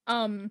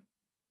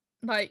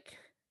 like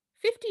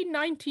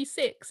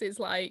 1596 is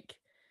like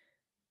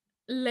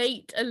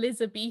late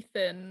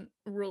Elizabethan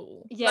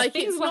rule. Yeah, Like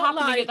things it's were not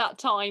happening at like that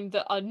time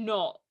that are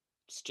not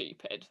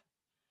stupid.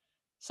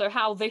 So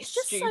how this it's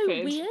just so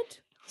stupid weird.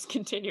 was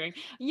continuing.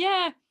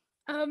 Yeah.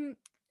 Um,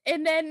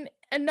 and then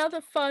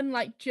another fun,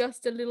 like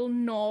just a little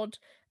nod,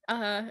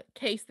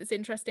 case that's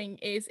interesting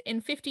is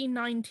in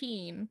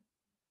 1519,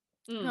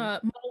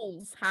 Mm,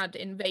 moles had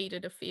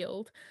invaded a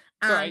field,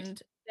 right.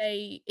 and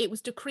it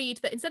was decreed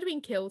that instead of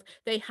being killed,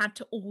 they had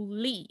to all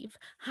leave.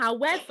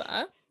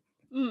 However,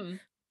 Mm.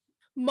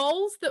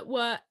 moles that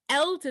were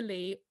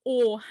elderly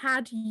or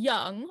had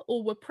young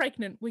or were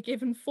pregnant were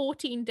given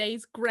 14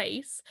 days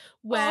grace,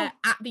 where Oh,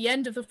 at the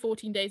end of the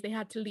 14 days they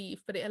had to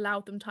leave, but it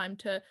allowed them time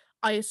to,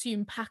 I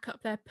assume, pack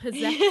up their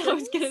possessions, I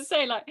was gonna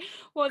say, like,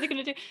 what are they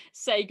gonna do?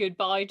 Say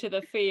goodbye to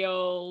the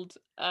field.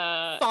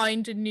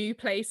 find a new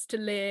place to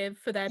live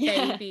for their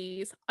Yeah.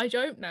 babies. I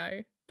don't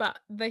know, but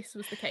this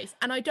was the case.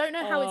 And I don't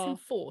know how it's Oh,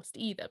 enforced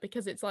either,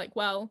 because it's like,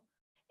 well,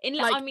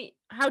 Like, I mean,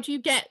 how do you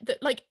get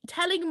that? Like,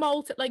 telling a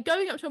mole to, like,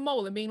 going up to a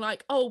mole and being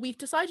like, oh, we've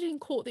decided in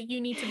court that you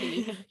need to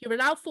leave. You're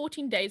allowed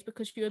 14 days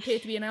because you appear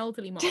to be an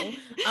elderly mole.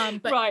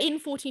 But right. in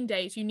 14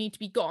 days, you need to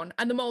be gone.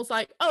 And the mole's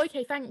like, oh,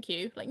 okay, thank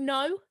you. Like,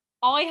 no.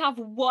 I have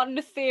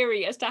one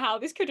theory as to how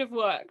this could have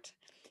worked.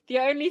 The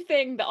only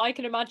thing that I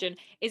can imagine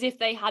is if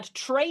they had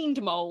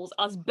trained moles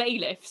as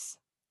bailiffs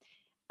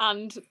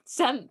and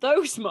sent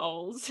those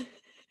moles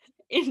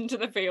into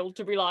the field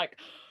to be like,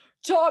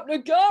 time to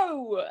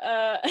go.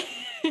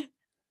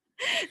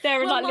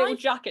 They're in Well, like little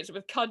jackets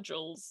with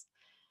cudgels.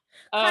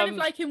 kind of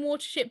like in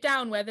Watership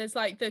Down, where there's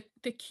like the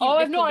cute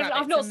I've little not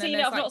rabbits, and then seen it.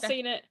 there's I've like not the...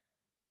 seen it.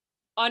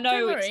 I Don't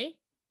know it's worry.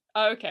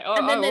 okay.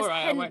 And then there's all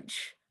right, I won't. hench,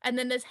 and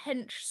then there's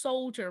hench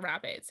soldier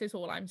rabbits, is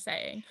all I'm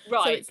saying. So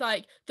Right. it's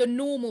like the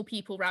normal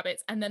people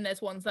rabbits, and then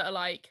there's ones that are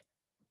like,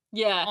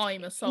 Yeah.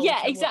 I'm a soldier.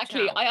 Yeah,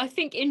 exactly. Watch out. I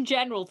think in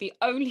general, the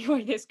only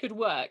way this could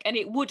work, and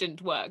it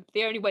wouldn't work,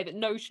 the only way that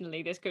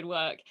notionally this could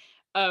work,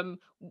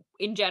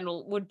 in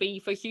general, would be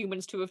for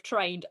humans to have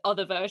trained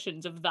other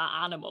versions of that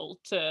animal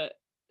to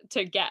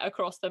get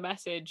across the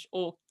message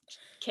or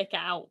kick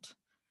out.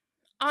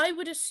 I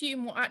would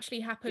assume what actually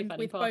happened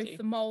Defending with party. both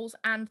the moles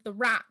and the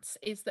rats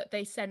is that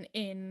they sent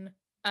in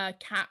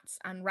cats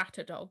and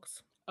ratter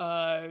dogs.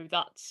 Oh,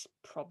 that's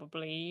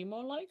probably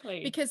more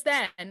likely. Because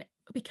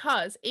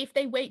if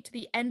they wait to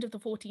the end of the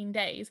 14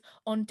 days,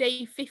 on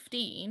day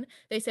 15,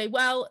 they say,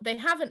 well, they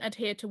haven't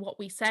adhered to what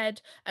we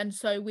said, and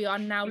so we are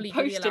now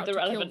legally allowed the to kill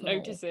relevant them all.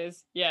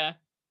 notices. Yeah.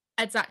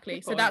 Exactly.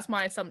 Good So point. that's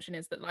my assumption,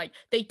 is that like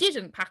they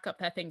didn't pack up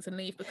their things and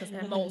leave because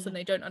they're moles and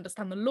they don't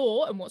understand the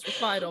law and what's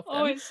required of them.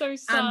 Oh, it's so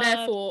sad. And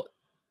therefore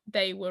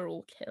they were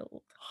all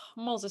killed.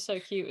 Moles are so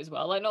cute as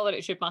well. Like, not that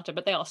it should matter,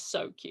 but they are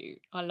so cute.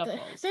 I love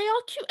moles. They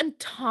are cute and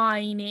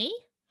tiny.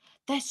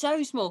 They're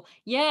so small.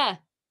 Yeah.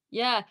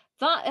 Yeah.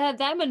 That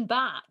them and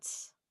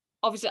bats.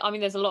 Obviously, I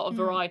mean, there's a lot of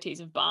varieties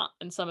of bat,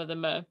 and some of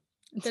them are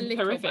The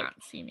little horrific.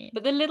 bats, you mean?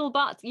 But the little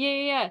bats,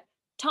 yeah.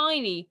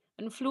 Tiny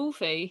and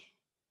fluffy.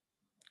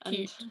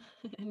 Cute.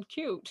 And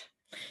cute.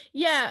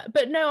 Yeah,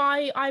 but no,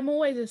 I'm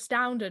always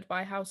astounded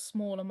by how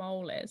small a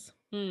mole is.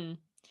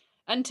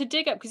 And to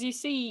dig up, because you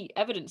see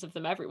evidence of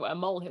them everywhere,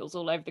 molehills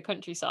all over the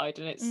countryside,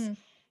 and it's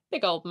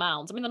big old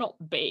mounds. I mean, they're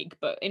not big,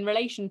 but in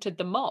relation to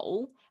the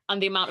mole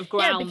and the amount of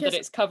ground that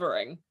it's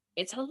covering,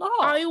 it's a lot.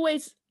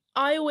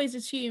 I always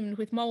assumed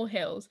with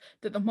molehills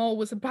that the mole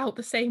was about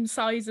the same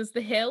size as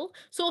the hill.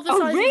 Sort of the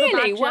size of a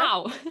badger.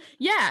 Wow.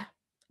 Yeah.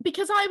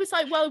 Because I was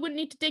like, well, I wouldn't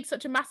need to dig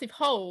such a massive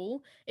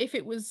hole if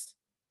it was,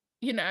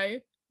 you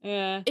know.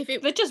 Yeah.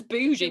 They're just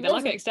bougie. They're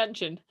like an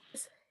extension.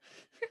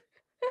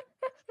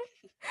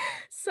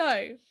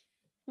 So,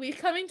 we're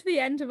coming to the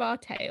end of our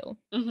tale.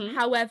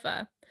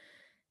 However,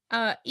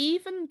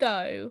 even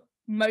though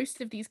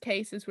most of these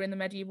cases were in the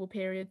medieval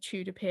period,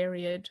 Tudor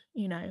period,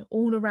 you know,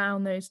 all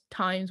around those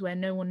times where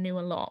no one knew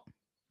a lot.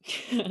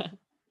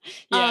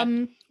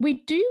 We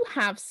do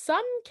have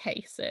some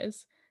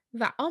cases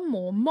that are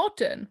more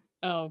modern.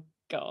 Oh,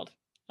 God.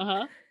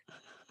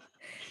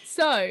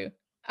 So,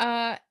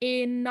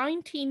 in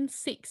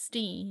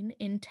 1916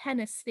 in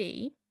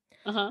Tennessee,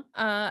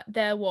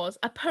 there was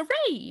a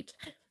parade,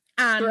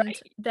 and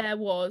there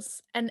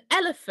was an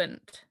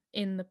elephant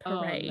in the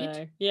parade. Oh,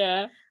 no.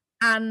 Yeah.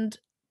 And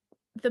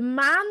the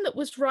man that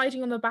was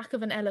riding on the back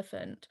of an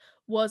elephant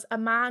was a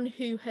man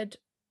who had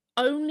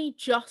only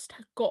just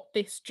got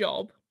this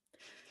job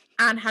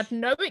and had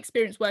no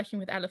experience working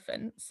with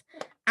elephants.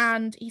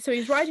 And so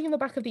he's riding on the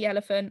back of the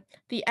elephant.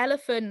 The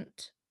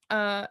elephant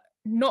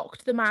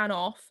knocked the man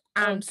off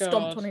and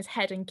stomped on his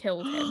head and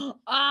killed him.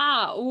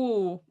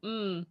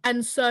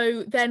 And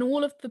so then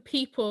all of the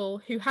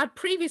people who had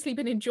previously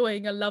been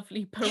enjoying a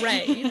lovely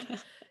parade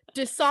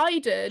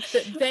decided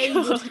that they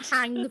would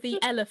hang the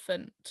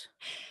elephant.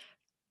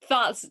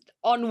 That's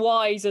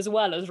unwise as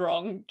well as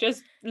wrong.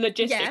 Just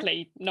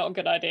logistically, not a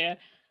good idea.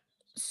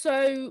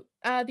 So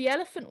the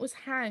elephant was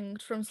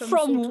hanged from some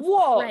sort of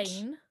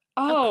crane.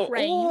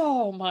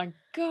 Oh my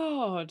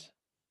God.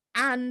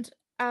 And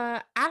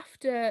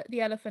after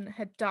the elephant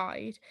had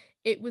died,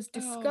 it was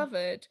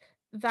discovered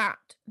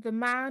that the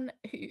man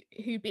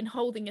who'd been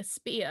holding a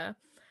spear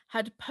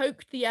had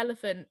poked the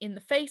elephant in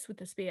the face with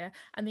the spear,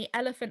 and the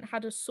elephant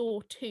had a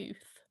sore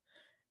tooth.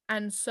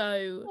 And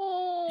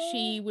so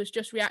she was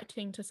just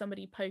reacting to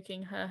somebody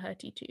poking her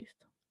hurty tooth.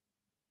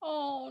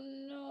 Oh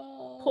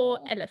no. Poor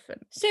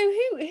elephant. So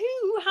who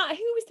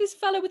was this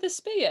fella with a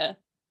spear?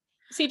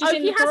 Is he just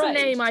in he the has parade?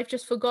 a name I've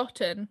just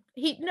forgotten.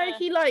 He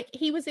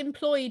was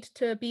employed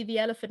to be the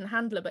elephant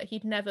handler, but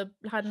he'd never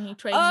had any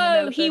training in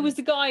elephant. He was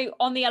the guy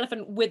on the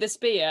elephant with a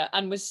spear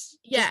and was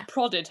just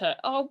prodded her.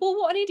 Oh, well,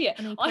 what an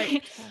idiot.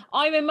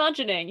 I'm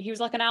imagining he was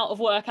like an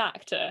out-of-work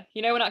actor.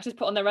 You know when actors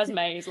put on their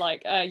resumes,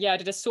 like, I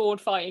did a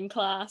sword fighting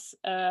class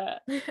for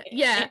 3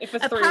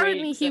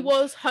 apparently weeks. He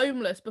was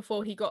homeless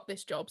before he got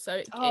this job, so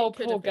it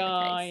could have been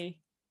the case.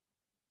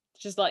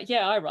 Just like,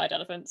 I ride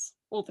elephants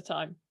all the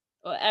time,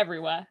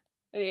 everywhere.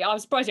 I'm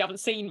surprised you haven't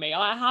seen me.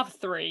 I have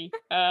 3.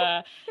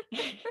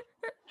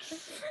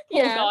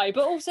 Poor guy,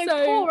 but also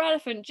poor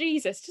elephant.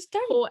 Jesus, just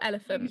don't poor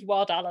elephant. use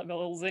wild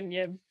animals in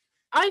your...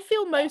 I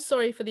feel most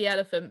sorry for the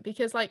elephant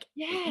because, like,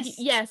 Yes.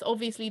 yes,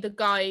 obviously the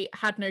guy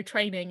had no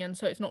training, and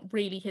so it's not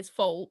really his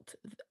fault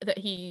that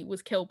he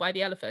was killed by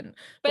the elephant.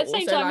 But at the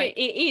same also, time, like,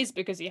 it is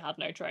because he had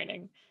no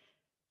training.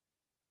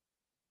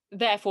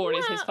 Therefore, it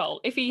is his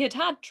fault. If he had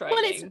had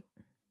training...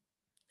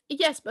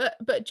 Yes,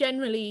 but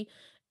generally,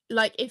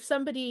 like, if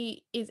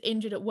somebody is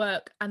injured at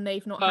work and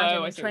they've not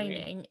had any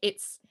training,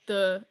 it's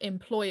the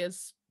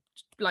employer's,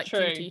 like,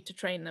 duty to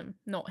train them,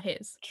 not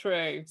his.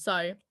 True.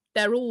 So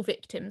they're all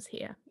victims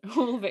here.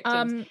 All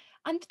victims.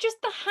 And just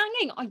the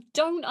hanging, I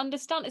don't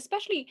understand,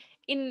 especially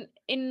in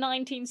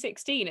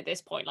 1916 at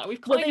this point. Like,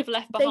 we've kind of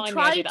left behind the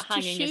idea that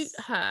hanging to shoot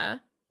her.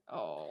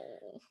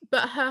 Oh.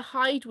 But her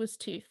hide was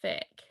too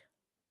thick.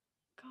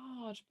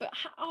 God, but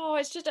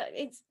it's just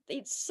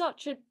it's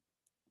such a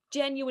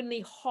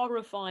genuinely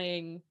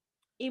horrifying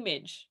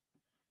image.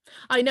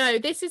 I know,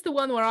 this is the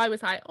one where I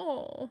was like,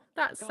 oh,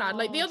 that's sad.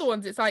 Like, the other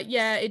ones, it's like,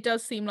 yeah, it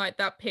does seem like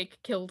that pig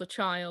killed a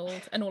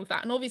child and all of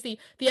that. And obviously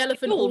the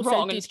elephant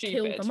also did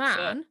kill the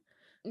man.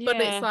 But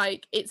it's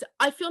like,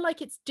 I feel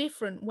like it's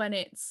different when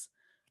it's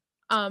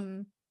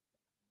an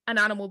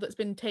animal that's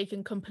been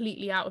taken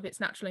completely out of its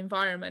natural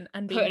environment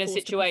and being put in a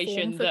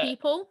situation for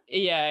people.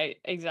 Yeah,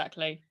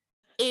 exactly.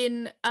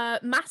 In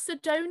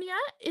Macedonia,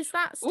 is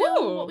that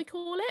still what we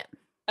call it?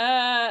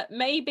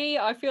 Maybe.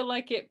 I feel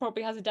like it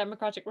probably has a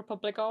democratic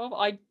republic of.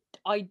 I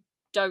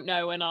don't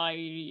know, and I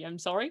am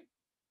sorry.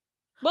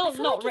 Well,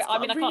 not really. I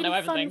mean, I can't know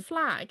everything. Fun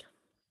flag.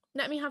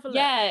 Let me have a look.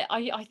 Yeah,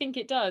 I think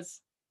it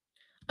does.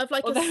 Of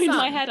like Although in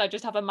my head I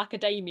just have a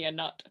macadamia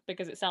nut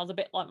because it sounds a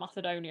bit like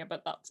Macedonia,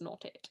 but that's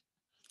not it.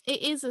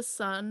 It is a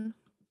sun.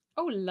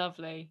 Oh,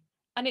 lovely.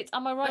 And it's,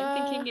 am I right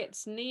in thinking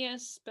it's near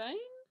Spain?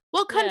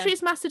 What country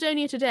is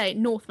Macedonia today?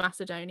 North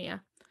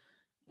Macedonia.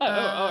 Oh,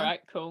 all right,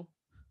 cool.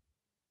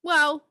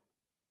 Well,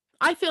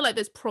 I feel like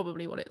that's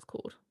probably what it's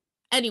called.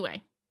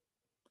 Anyway,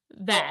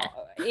 there.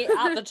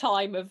 At the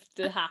time of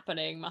the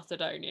happening,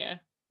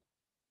 Macedonia.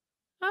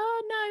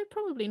 No,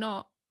 probably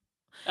not.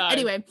 Oh.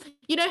 Anyway,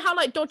 you know how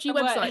like dodgy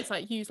websites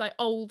like use like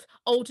old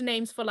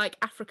names for like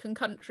African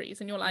countries,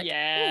 and you're like,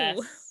 yes,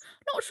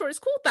 not sure it's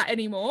called that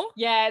anymore.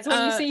 Yeah, it's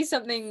when you see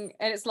something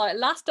and it's like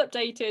last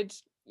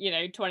updated,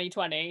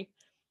 2020.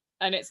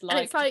 And it's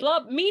like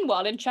blah,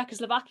 meanwhile in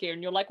Czechoslovakia,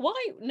 and you're like,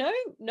 why?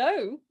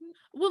 No.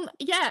 Well,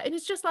 yeah, and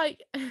it's just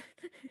like,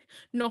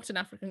 not an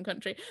African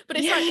country, but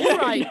it's like, all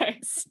right, no.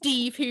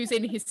 Steve, who's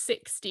in his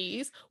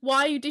 60s,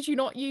 why did you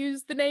not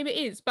use the name it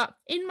is? But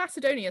in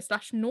Macedonia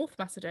 / North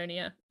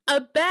Macedonia, a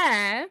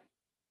bear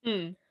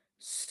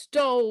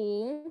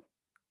stole,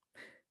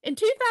 in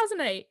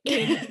 2008,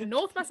 in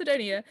North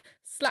Macedonia,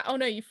 oh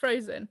no, you've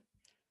frozen.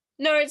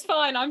 No, it's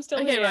fine, I'm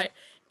still here. Right.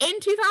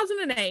 In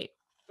 2008,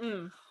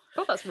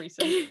 God, that's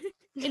recent.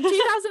 In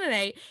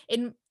 2008,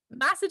 in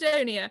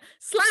Macedonia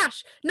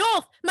 /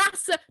 North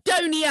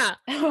Macedonia.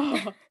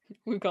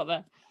 We've got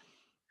there.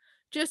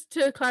 Just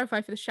to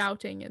clarify for the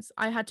shouting, is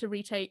I had to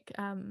retake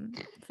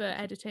for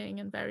editing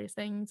and various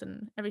things,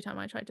 and every time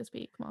I tried to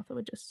speak, Martha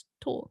would just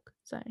talk.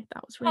 So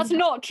that was really. That's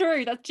not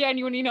true. That's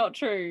genuinely not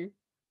true.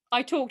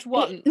 I talked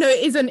once. No,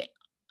 it isn't.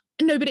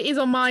 No, but it is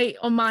on my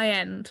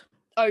end.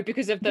 Oh,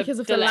 because of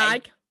the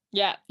lag.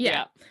 Yeah.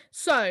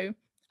 So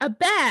a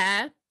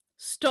bear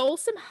stole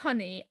some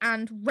honey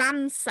and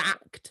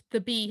ransacked the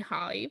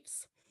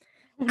beehives.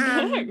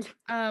 And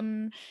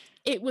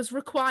it was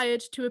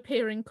required to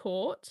appear in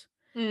court.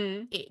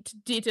 It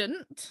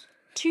didn't.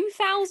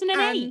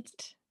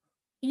 2008.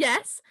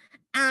 Yes,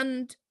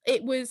 and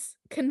it was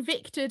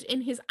convicted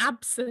in his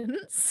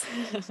absence.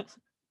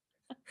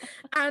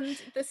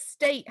 And the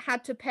state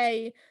had to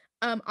pay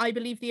I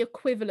believe the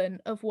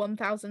equivalent of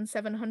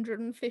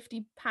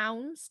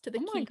 £1,750 to the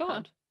keeper. My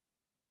God.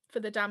 For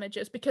the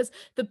damages, because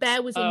the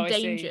bear was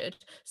endangered,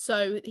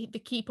 so the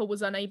keeper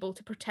was unable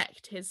to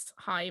protect his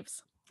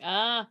hives.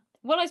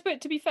 Well, I suppose,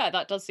 to be fair,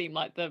 that does seem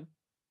like the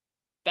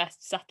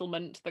best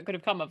settlement that could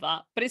have come of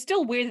that, but it's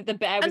still weird that the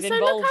bear was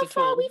involved at all. Look how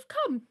far we've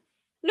come.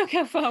 Look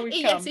how far we've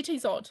come. Yes, it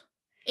is odd.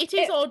 It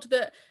is odd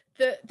that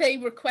they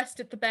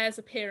requested the bear's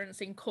appearance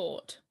in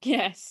court.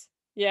 Yes,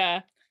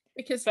 yeah.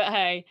 Because, but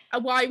hey,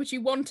 why would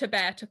you want a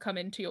bear to come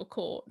into your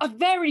court? A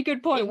very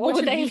good point. What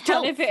would they have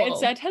done if it had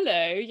said,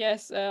 hello,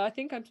 yes, I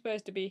think I'm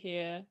supposed to be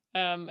here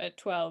at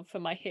 12 for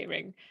my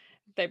hearing?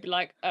 They'd be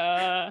like,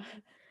 And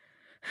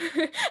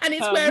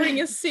it's wearing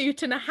a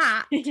suit and a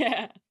hat.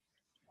 Yeah.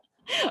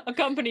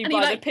 Accompanied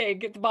by the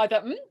pig, by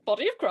the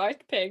body of Christ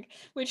pig,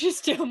 which is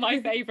still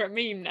my favourite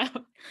meme now.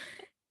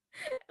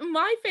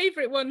 My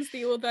favourite one's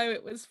the although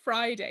it was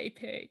Friday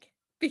pig.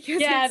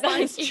 Because it's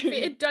like, if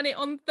it had done it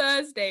on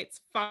Thursday,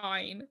 it's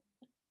fine.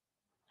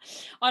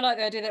 I like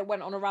the idea that it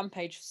went on a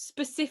rampage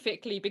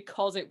specifically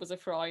because it was a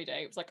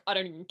Friday. It was like, I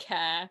don't even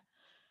care.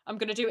 I'm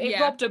going to do it. It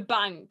robbed a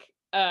bank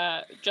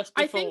just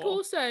before. I think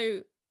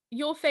also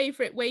your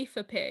favourite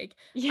wafer pig,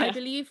 I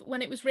believe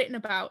when it was written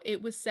about,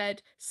 it was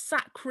said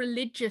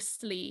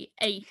sacrilegiously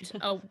ate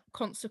a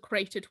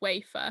consecrated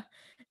wafer.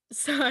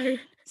 So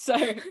So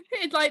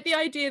it's like the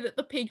idea that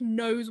the pig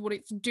knows what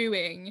it's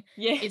doing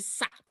yeah, is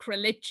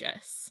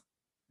sacrilegious.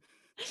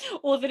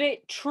 or that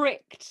it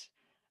tricked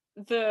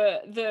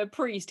the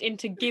priest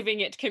into giving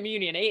it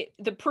communion.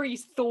 The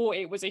priest thought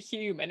it was a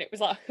human. It was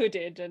like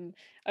hooded and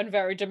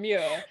very demure.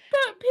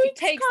 But It pigs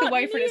takes the can't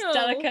way from its kneel.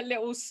 delicate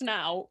little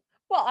snout.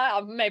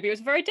 Well, maybe it was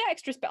very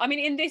dexterous, but I mean,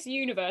 in this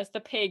universe, the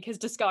pig has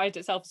disguised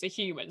itself as a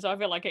human, so I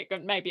feel like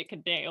maybe it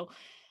could kneel,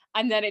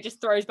 and then it just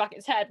throws back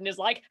its head and is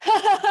like,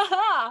 ha ha ha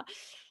ha,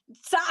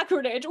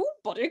 sacrilege! Oh,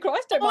 body of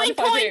Christ, don't mind Oink, if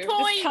I oink, do.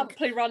 Just oink.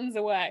 camply runs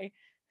away.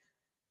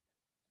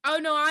 Oh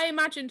no, I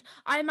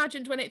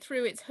imagined when it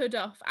threw its hood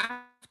off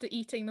after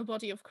eating the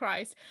body of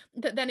Christ,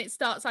 that then it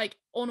starts like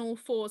on all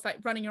fours, like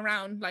running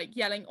around, like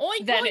yelling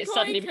oink, Then oink, it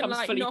suddenly oink, and becomes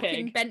like fully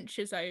knocking pig.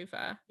 benches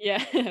over.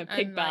 Yeah, pig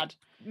and bad. like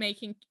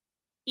making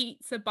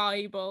eats a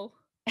Bible.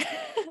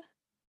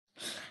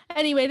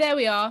 Anyway, there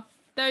we are.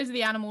 Those are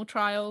the animal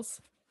trials.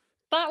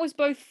 That was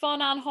both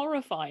fun and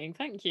horrifying.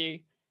 Thank you.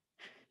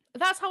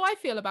 That's how I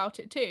feel about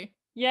it too.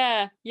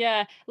 Yeah,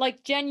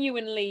 like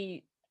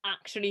genuinely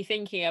actually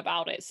thinking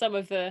about it,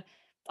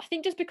 I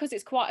think just because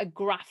it's quite a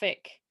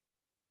graphic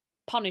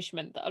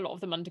punishment that a lot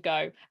of them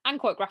undergo, and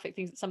quite graphic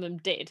things that some of them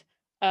did,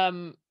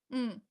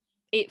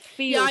 it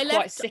feels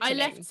quite sickening. I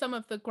left some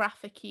of the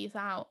graphic keys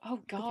out. Oh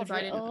God, because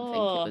I didn't think it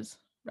was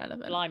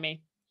relevant.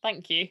 Blimey,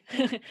 thank you.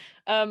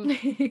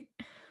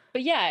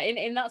 But yeah,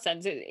 in that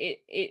sense,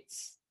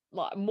 it's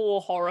like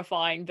more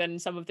horrifying than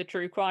some of the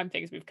true crime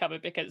things we've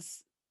covered,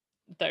 because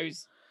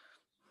those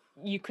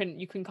you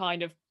can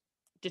kind of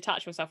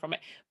detach yourself from it,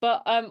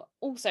 but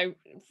also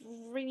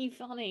really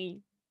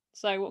funny.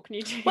 So what can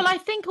you do? Well, I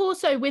think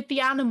also with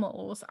the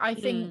animals, I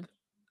think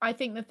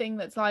the thing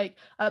that's like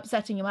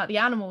upsetting about the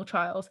animal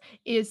trials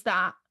is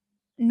that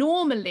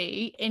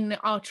normally in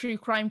our true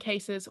crime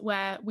cases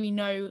where we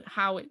know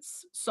how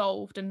it's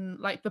solved and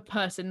like the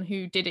person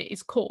who did it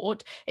is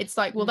caught, it's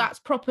like, well, that's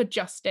proper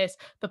justice.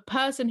 The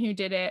person who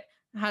did it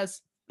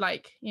has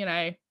like, you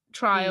know,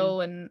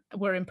 trial and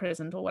were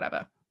imprisoned or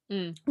whatever.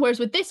 Whereas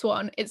with this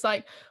one, it's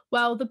like,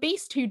 well, the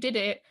beast who did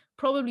it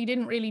probably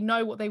didn't really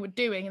know what they were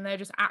doing and they're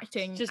just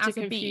acting just as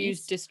a beast.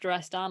 confused,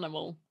 distressed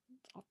animal.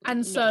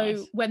 And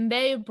so when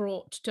they're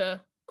brought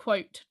to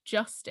quote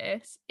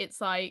justice,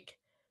 it's like,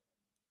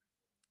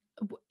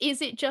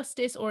 is it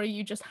justice or are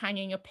you just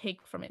hanging a pig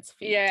from its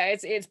feet? Yeah,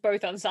 it's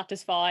both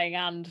unsatisfying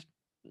and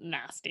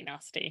nasty.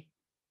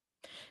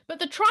 But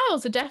the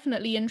trials are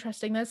definitely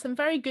interesting. There's some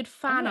very good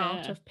fan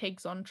art of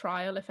pigs on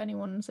trial if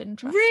anyone's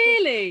interested.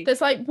 Really? There's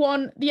like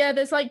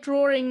there's like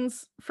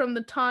drawings from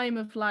the time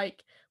of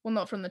like, well,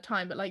 not from the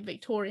time, but like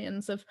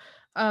Victorians of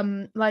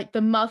like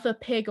the mother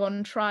pig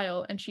on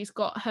trial, and she's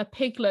got her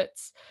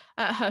piglets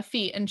at her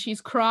feet and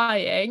she's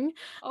crying.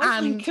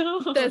 My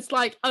God. There's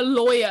like a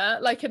lawyer,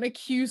 like an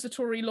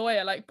accusatory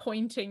lawyer, like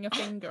pointing a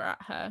finger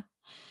at her.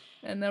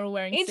 And they're all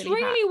wearing silly hats. It's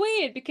really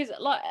weird because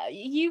like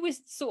you was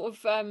sort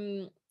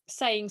of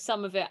saying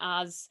some of it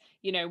as,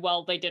 you know,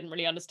 well, they didn't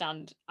really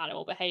understand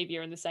animal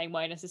behavior in the same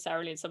way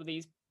necessarily in some of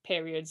these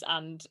periods,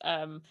 and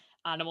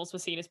animals were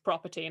seen as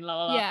property and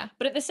Yeah.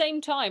 But at the same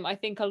time, I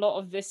think a lot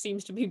of this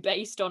seems to be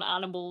based on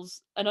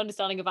an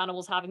understanding of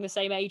animals having the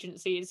same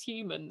agency as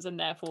humans and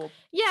therefore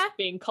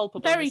being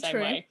culpable in the same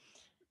way,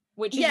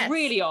 which is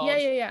really odd.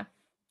 Yeah.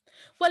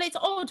 Well, it's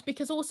odd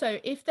because also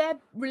if their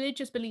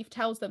religious belief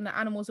tells them that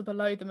animals are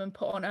below them and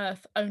put on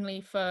earth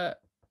only for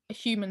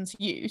humans'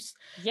 use,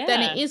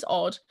 then it is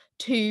odd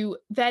to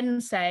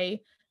then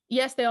say,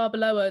 yes, they are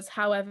below us,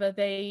 however,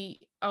 they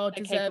are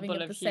deserving of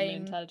the human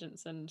same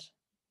intelligence and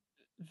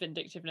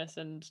vindictiveness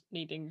and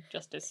needing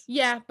justice.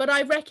 Yeah, but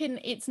I reckon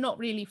it's not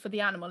really for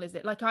the animal, is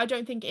it? Like, I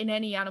don't think in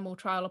any animal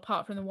trial,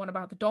 apart from the one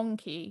about the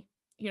donkey,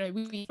 you know,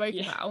 we spoke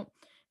about,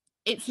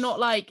 it's not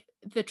like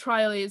the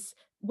trial is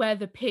where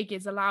the pig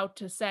is allowed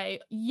to say,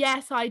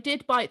 yes, I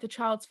did bite the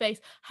child's face,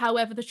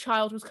 however, the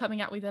child was coming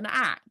out with an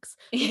axe.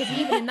 Because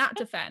even in that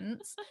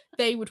defense,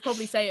 they would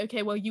probably say,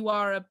 okay, well, you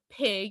are a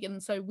pig,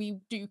 and so we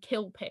do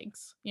kill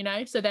pigs, you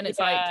know? So then it's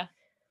like,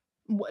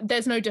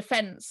 there's no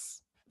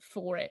defense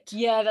for it.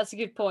 Yeah, that's a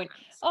good point.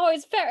 Oh,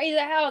 it's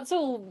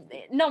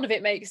none of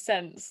it makes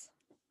sense.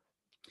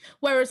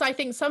 Whereas I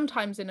think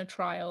sometimes in a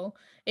trial,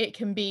 it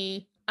can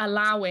be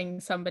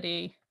allowing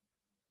somebody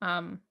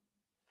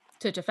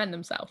to defend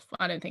themselves.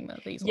 I don't think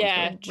that these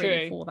ones were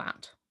really for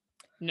that.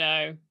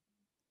 No.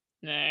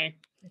 There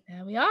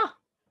we are.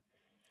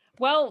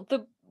 Well,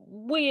 the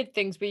weird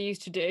things we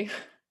used to do.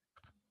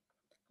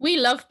 We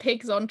love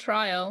pigs on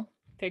trial.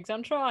 Pigs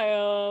on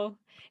trial.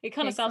 It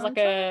kind of sounds like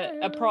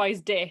a prize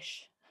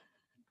dish.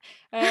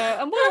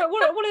 And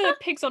what are the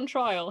pigs on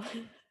trial?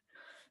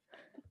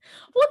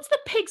 What's the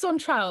pigs on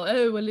trial?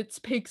 Oh, well, it's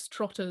pigs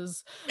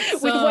trotters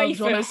with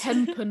wafers on a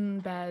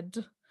hempen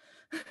bed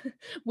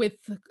with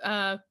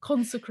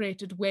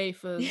consecrated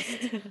wafers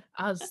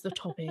as the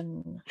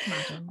topping,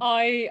 madam.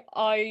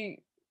 I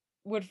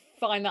would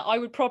find that I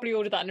would probably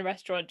order that in a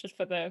restaurant just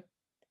for the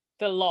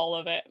lol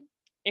of it.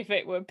 If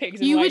it were pigs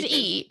and wafers. You would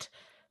eat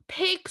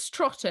pigs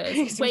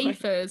trotters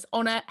wafers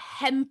on a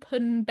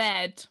hempen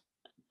bed.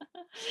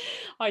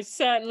 I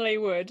certainly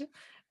would.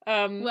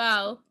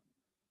 Well,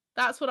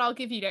 that's what I'll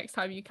give you next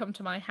time you come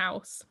to my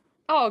house.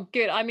 Oh,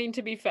 good. I mean,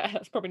 to be fair,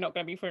 that's probably not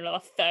going to be for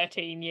another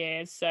 13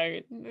 years, so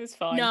it's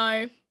fine.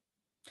 No.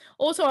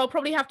 Also, I'll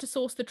probably have to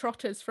source the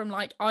trotters from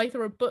like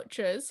either a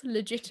butcher's,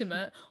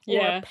 legitimate, or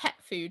a pet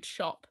food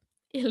shop,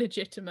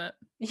 illegitimate.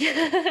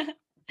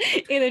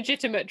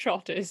 Illegitimate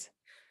trotters.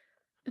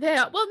 They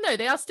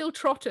are still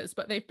trotters,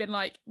 but they've been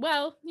like,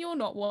 well, you're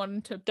not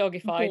one to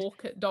Dogified.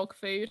 balk at dog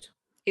food.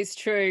 It's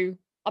true.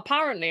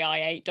 Apparently,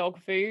 I ate dog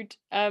food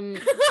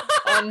on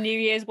New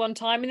Year's one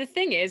time, and the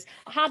thing is,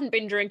 I hadn't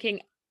been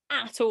drinking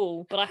at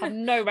all, but I have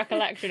no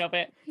recollection of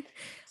it.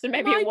 So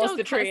maybe it was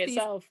the tree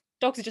itself.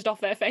 Dogs are just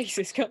off their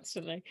faces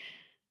constantly.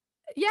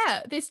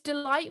 Yeah, this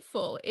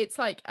delightful. It's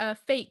like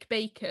fake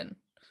bacon.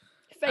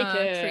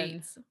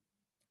 Treats.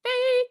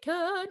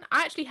 Bacon.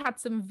 I actually had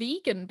some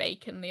vegan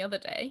bacon the other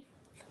day.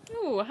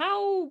 Oh,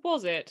 how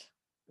was it?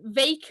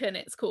 Bacon,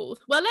 it's called.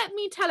 Well, let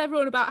me tell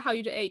everyone about how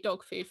you ate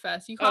dog food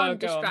first. You can't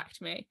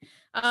distract me.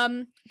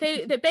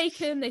 The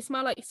bacon, they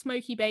smell like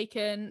smoky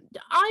bacon.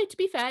 To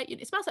be fair,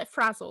 it smells like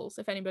Frazzles,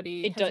 if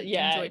anybody has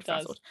enjoyed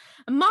Frazzles.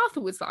 And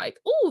Martha was like,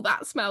 oh,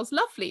 that smells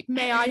lovely.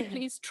 May I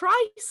please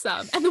try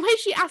some? And the way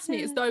she asked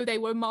me as though they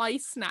were my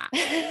snack.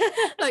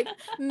 Like,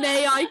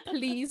 may I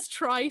please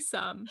try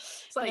some?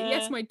 It's like,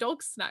 yes, my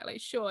dog's snack. Like,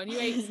 sure. And you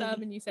ate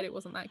some and you said it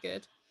wasn't that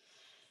good.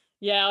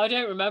 Yeah, I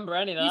don't remember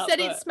any of that. You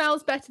said it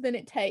smells better than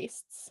it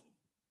tastes.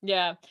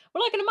 Yeah.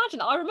 Well, I can imagine.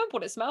 I remember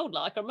what it smelled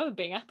like. I remember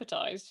being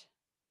appetised.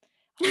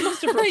 I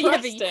must have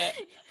repressed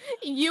it.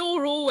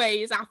 You're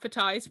always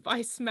appetised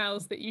by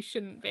smells that you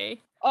shouldn't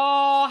be.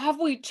 Oh, have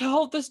we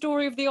told the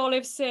story of the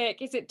olive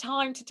sick? Is it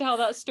time to tell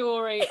that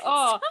story?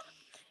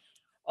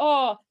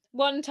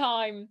 One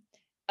time,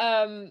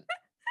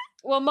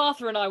 well,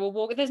 Martha and I were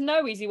walking. There's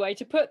no easy way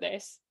to put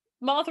this.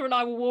 Martha and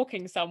I were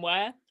walking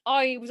somewhere.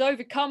 I was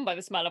overcome by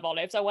the smell of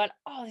olives. I went,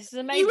 oh, this is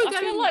amazing. I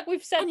feel like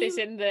we've said this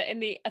in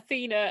the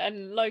Athena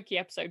and Loki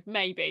episode,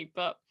 maybe,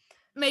 but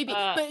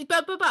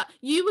but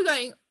you were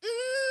going,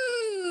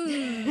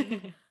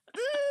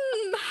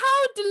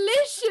 how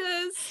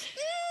delicious.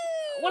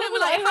 Well,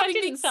 I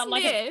didn't sound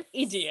like an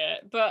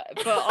idiot, but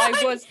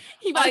I was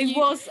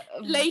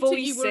later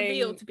voicing... you were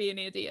revealed to be an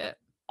idiot.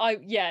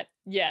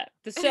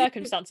 The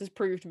circumstances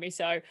proved me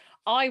so.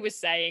 I was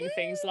saying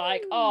things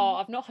like, oh,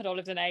 I've not had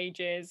olives in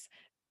ages.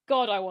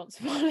 God, I want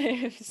some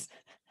olives.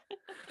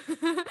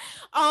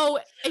 Oh,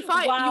 you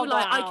were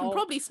like, I can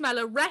probably smell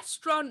a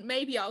restaurant.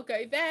 Maybe I'll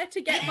go there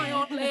to get my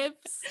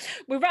olives.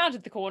 We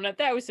rounded the corner.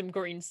 There was some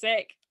green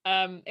sick.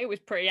 It was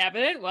pretty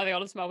evident where the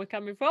olive smell was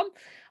coming from.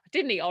 I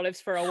didn't eat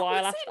olives for a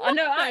while after. I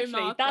know, actually,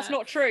 Martha? That's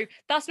not true.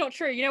 That's not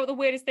true. You know what the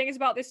weirdest thing is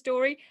about this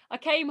story? I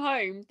came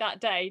home that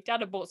day.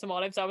 Dad had bought some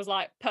olives. I was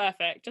like,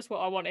 perfect, just what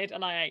I wanted,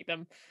 and I ate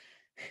them.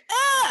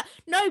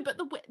 No, but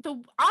the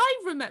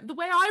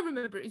way I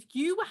remember it is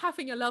you were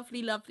having a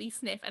lovely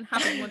sniff and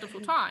having a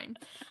wonderful time,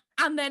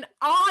 and then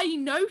I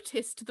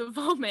noticed the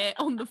vomit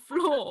on the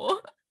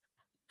floor,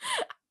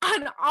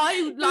 and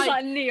I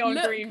like neon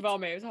green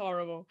vomit. It was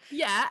horrible.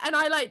 Yeah, and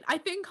I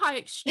think I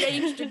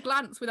exchanged a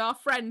glance with our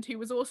friend who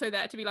was also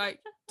there to be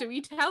like, do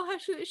we tell her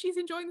that she's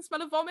enjoying the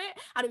smell of vomit?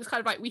 And it was kind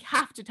of like, we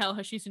have to tell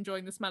her she's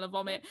enjoying the smell of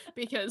vomit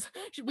because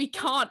we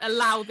can't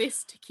allow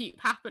this to keep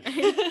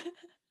happening.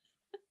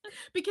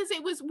 Because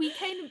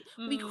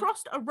we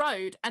crossed a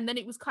road and then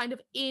it was kind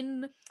of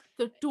in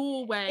the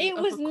doorway. It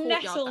was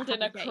nestled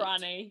in a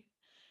cranny.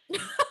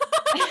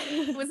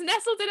 It was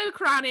nestled in a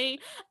cranny,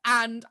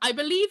 and I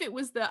believe it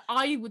was that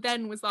I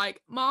then was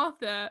like,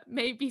 Martha,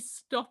 maybe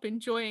stop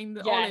enjoying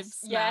the olive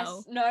smell.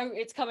 Yes, no,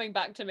 it's coming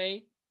back to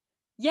me.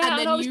 Yeah,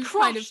 and I was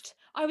crushed.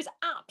 I was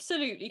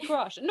absolutely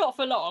crushed. Not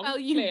for long. Well,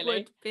 you clearly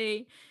would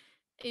be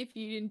if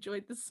you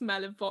enjoyed the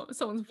smell of someone's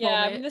vomit.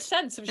 Yeah, I mean the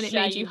sense of shame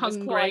made you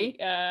hungry.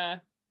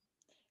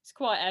 It's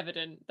quite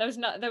evident. There was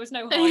no hiding.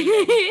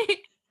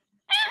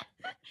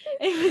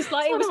 It was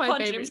like it was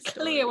pungent. It was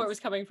clear where it was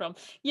coming from.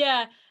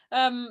 Yeah.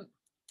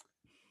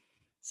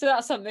 So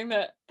that's something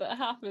that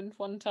happened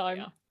one time.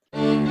 Yeah.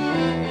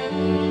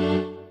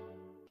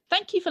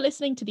 Thank you for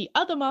listening to the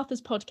Other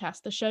Marthas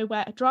podcast, the show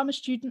where a drama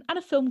student and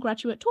a film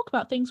graduate talk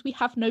about things we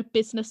have no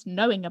business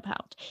knowing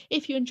about.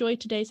 If you enjoyed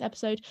today's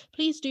episode,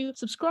 please do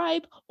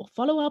subscribe or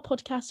follow our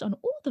podcast on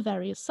all the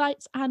various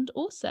sites, and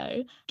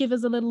also give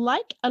us a little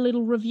like, a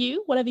little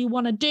review, whatever you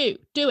want to do.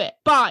 Do it.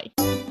 Bye.